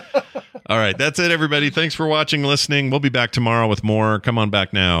it. All right. That's it, everybody. Thanks for watching, listening. We'll be back tomorrow with more. Come on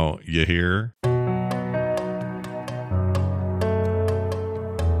back now. You hear?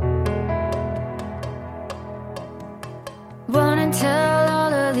 Run and tell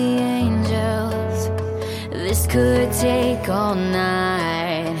all of the angels this could take all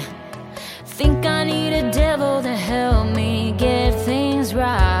night. Think I need a devil to help me get things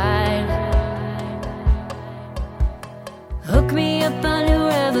right. Hook me up a new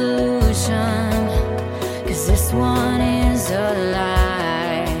revolution, 'cause this one is a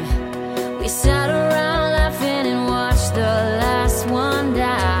lie. We sat around laughing and watched the last one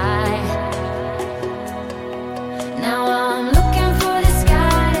die. Now I'm looking for the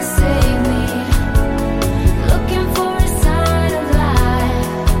sky to save me, looking for a sign of life,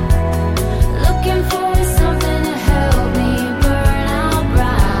 looking for something to help me burn out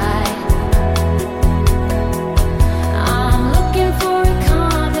bright. I'm looking for a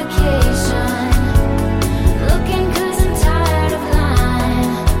complication, looking 'cause I'm tired of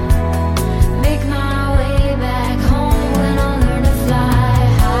lying. Make my way back home when I learn to fly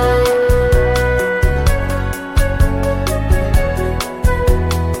high.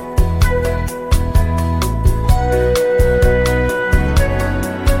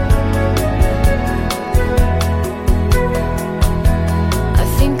 I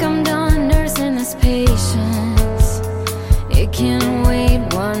think I'm done nursing this patience. It can wait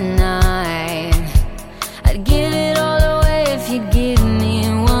one night. I'd give it all away if you give me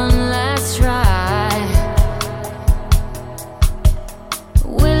one last try.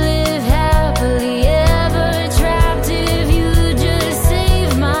 Will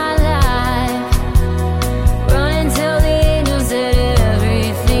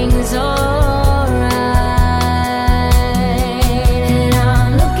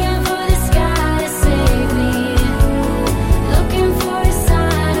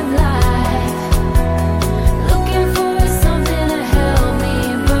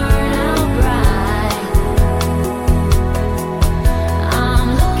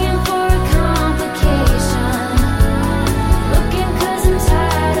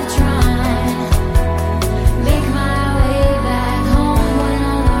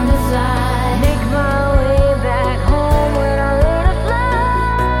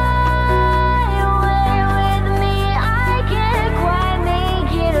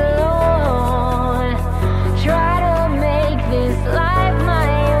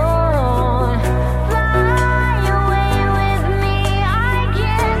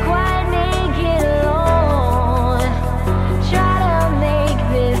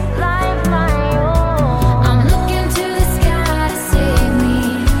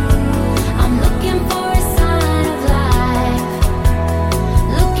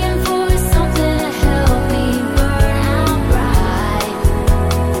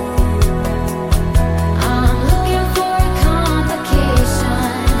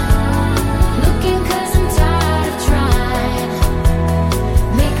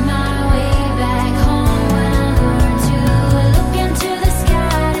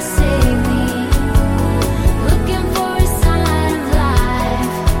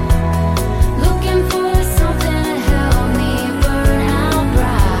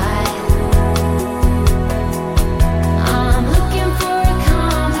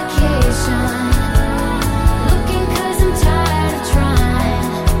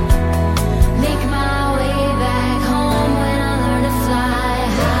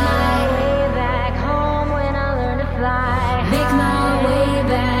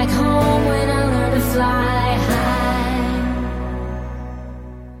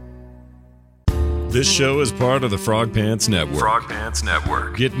This show is part of the Frog Pants Network. Frog Pants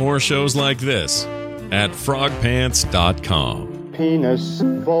Network. Get more shows like this at frogpants.com. Penis,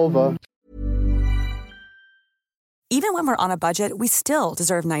 vulva. Even when we're on a budget, we still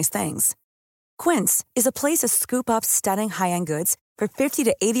deserve nice things. Quince is a place to scoop up stunning high-end goods for 50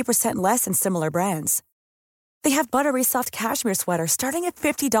 to 80% less than similar brands. They have buttery soft cashmere sweaters starting at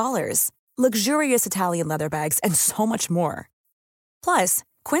 $50, luxurious Italian leather bags, and so much more. Plus,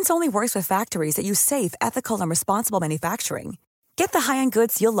 Quince only works with factories that use safe, ethical, and responsible manufacturing. Get the high-end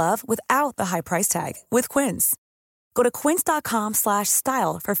goods you'll love without the high price tag with Quince. Go to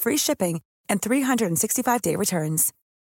quince.com/style for free shipping and 365-day returns.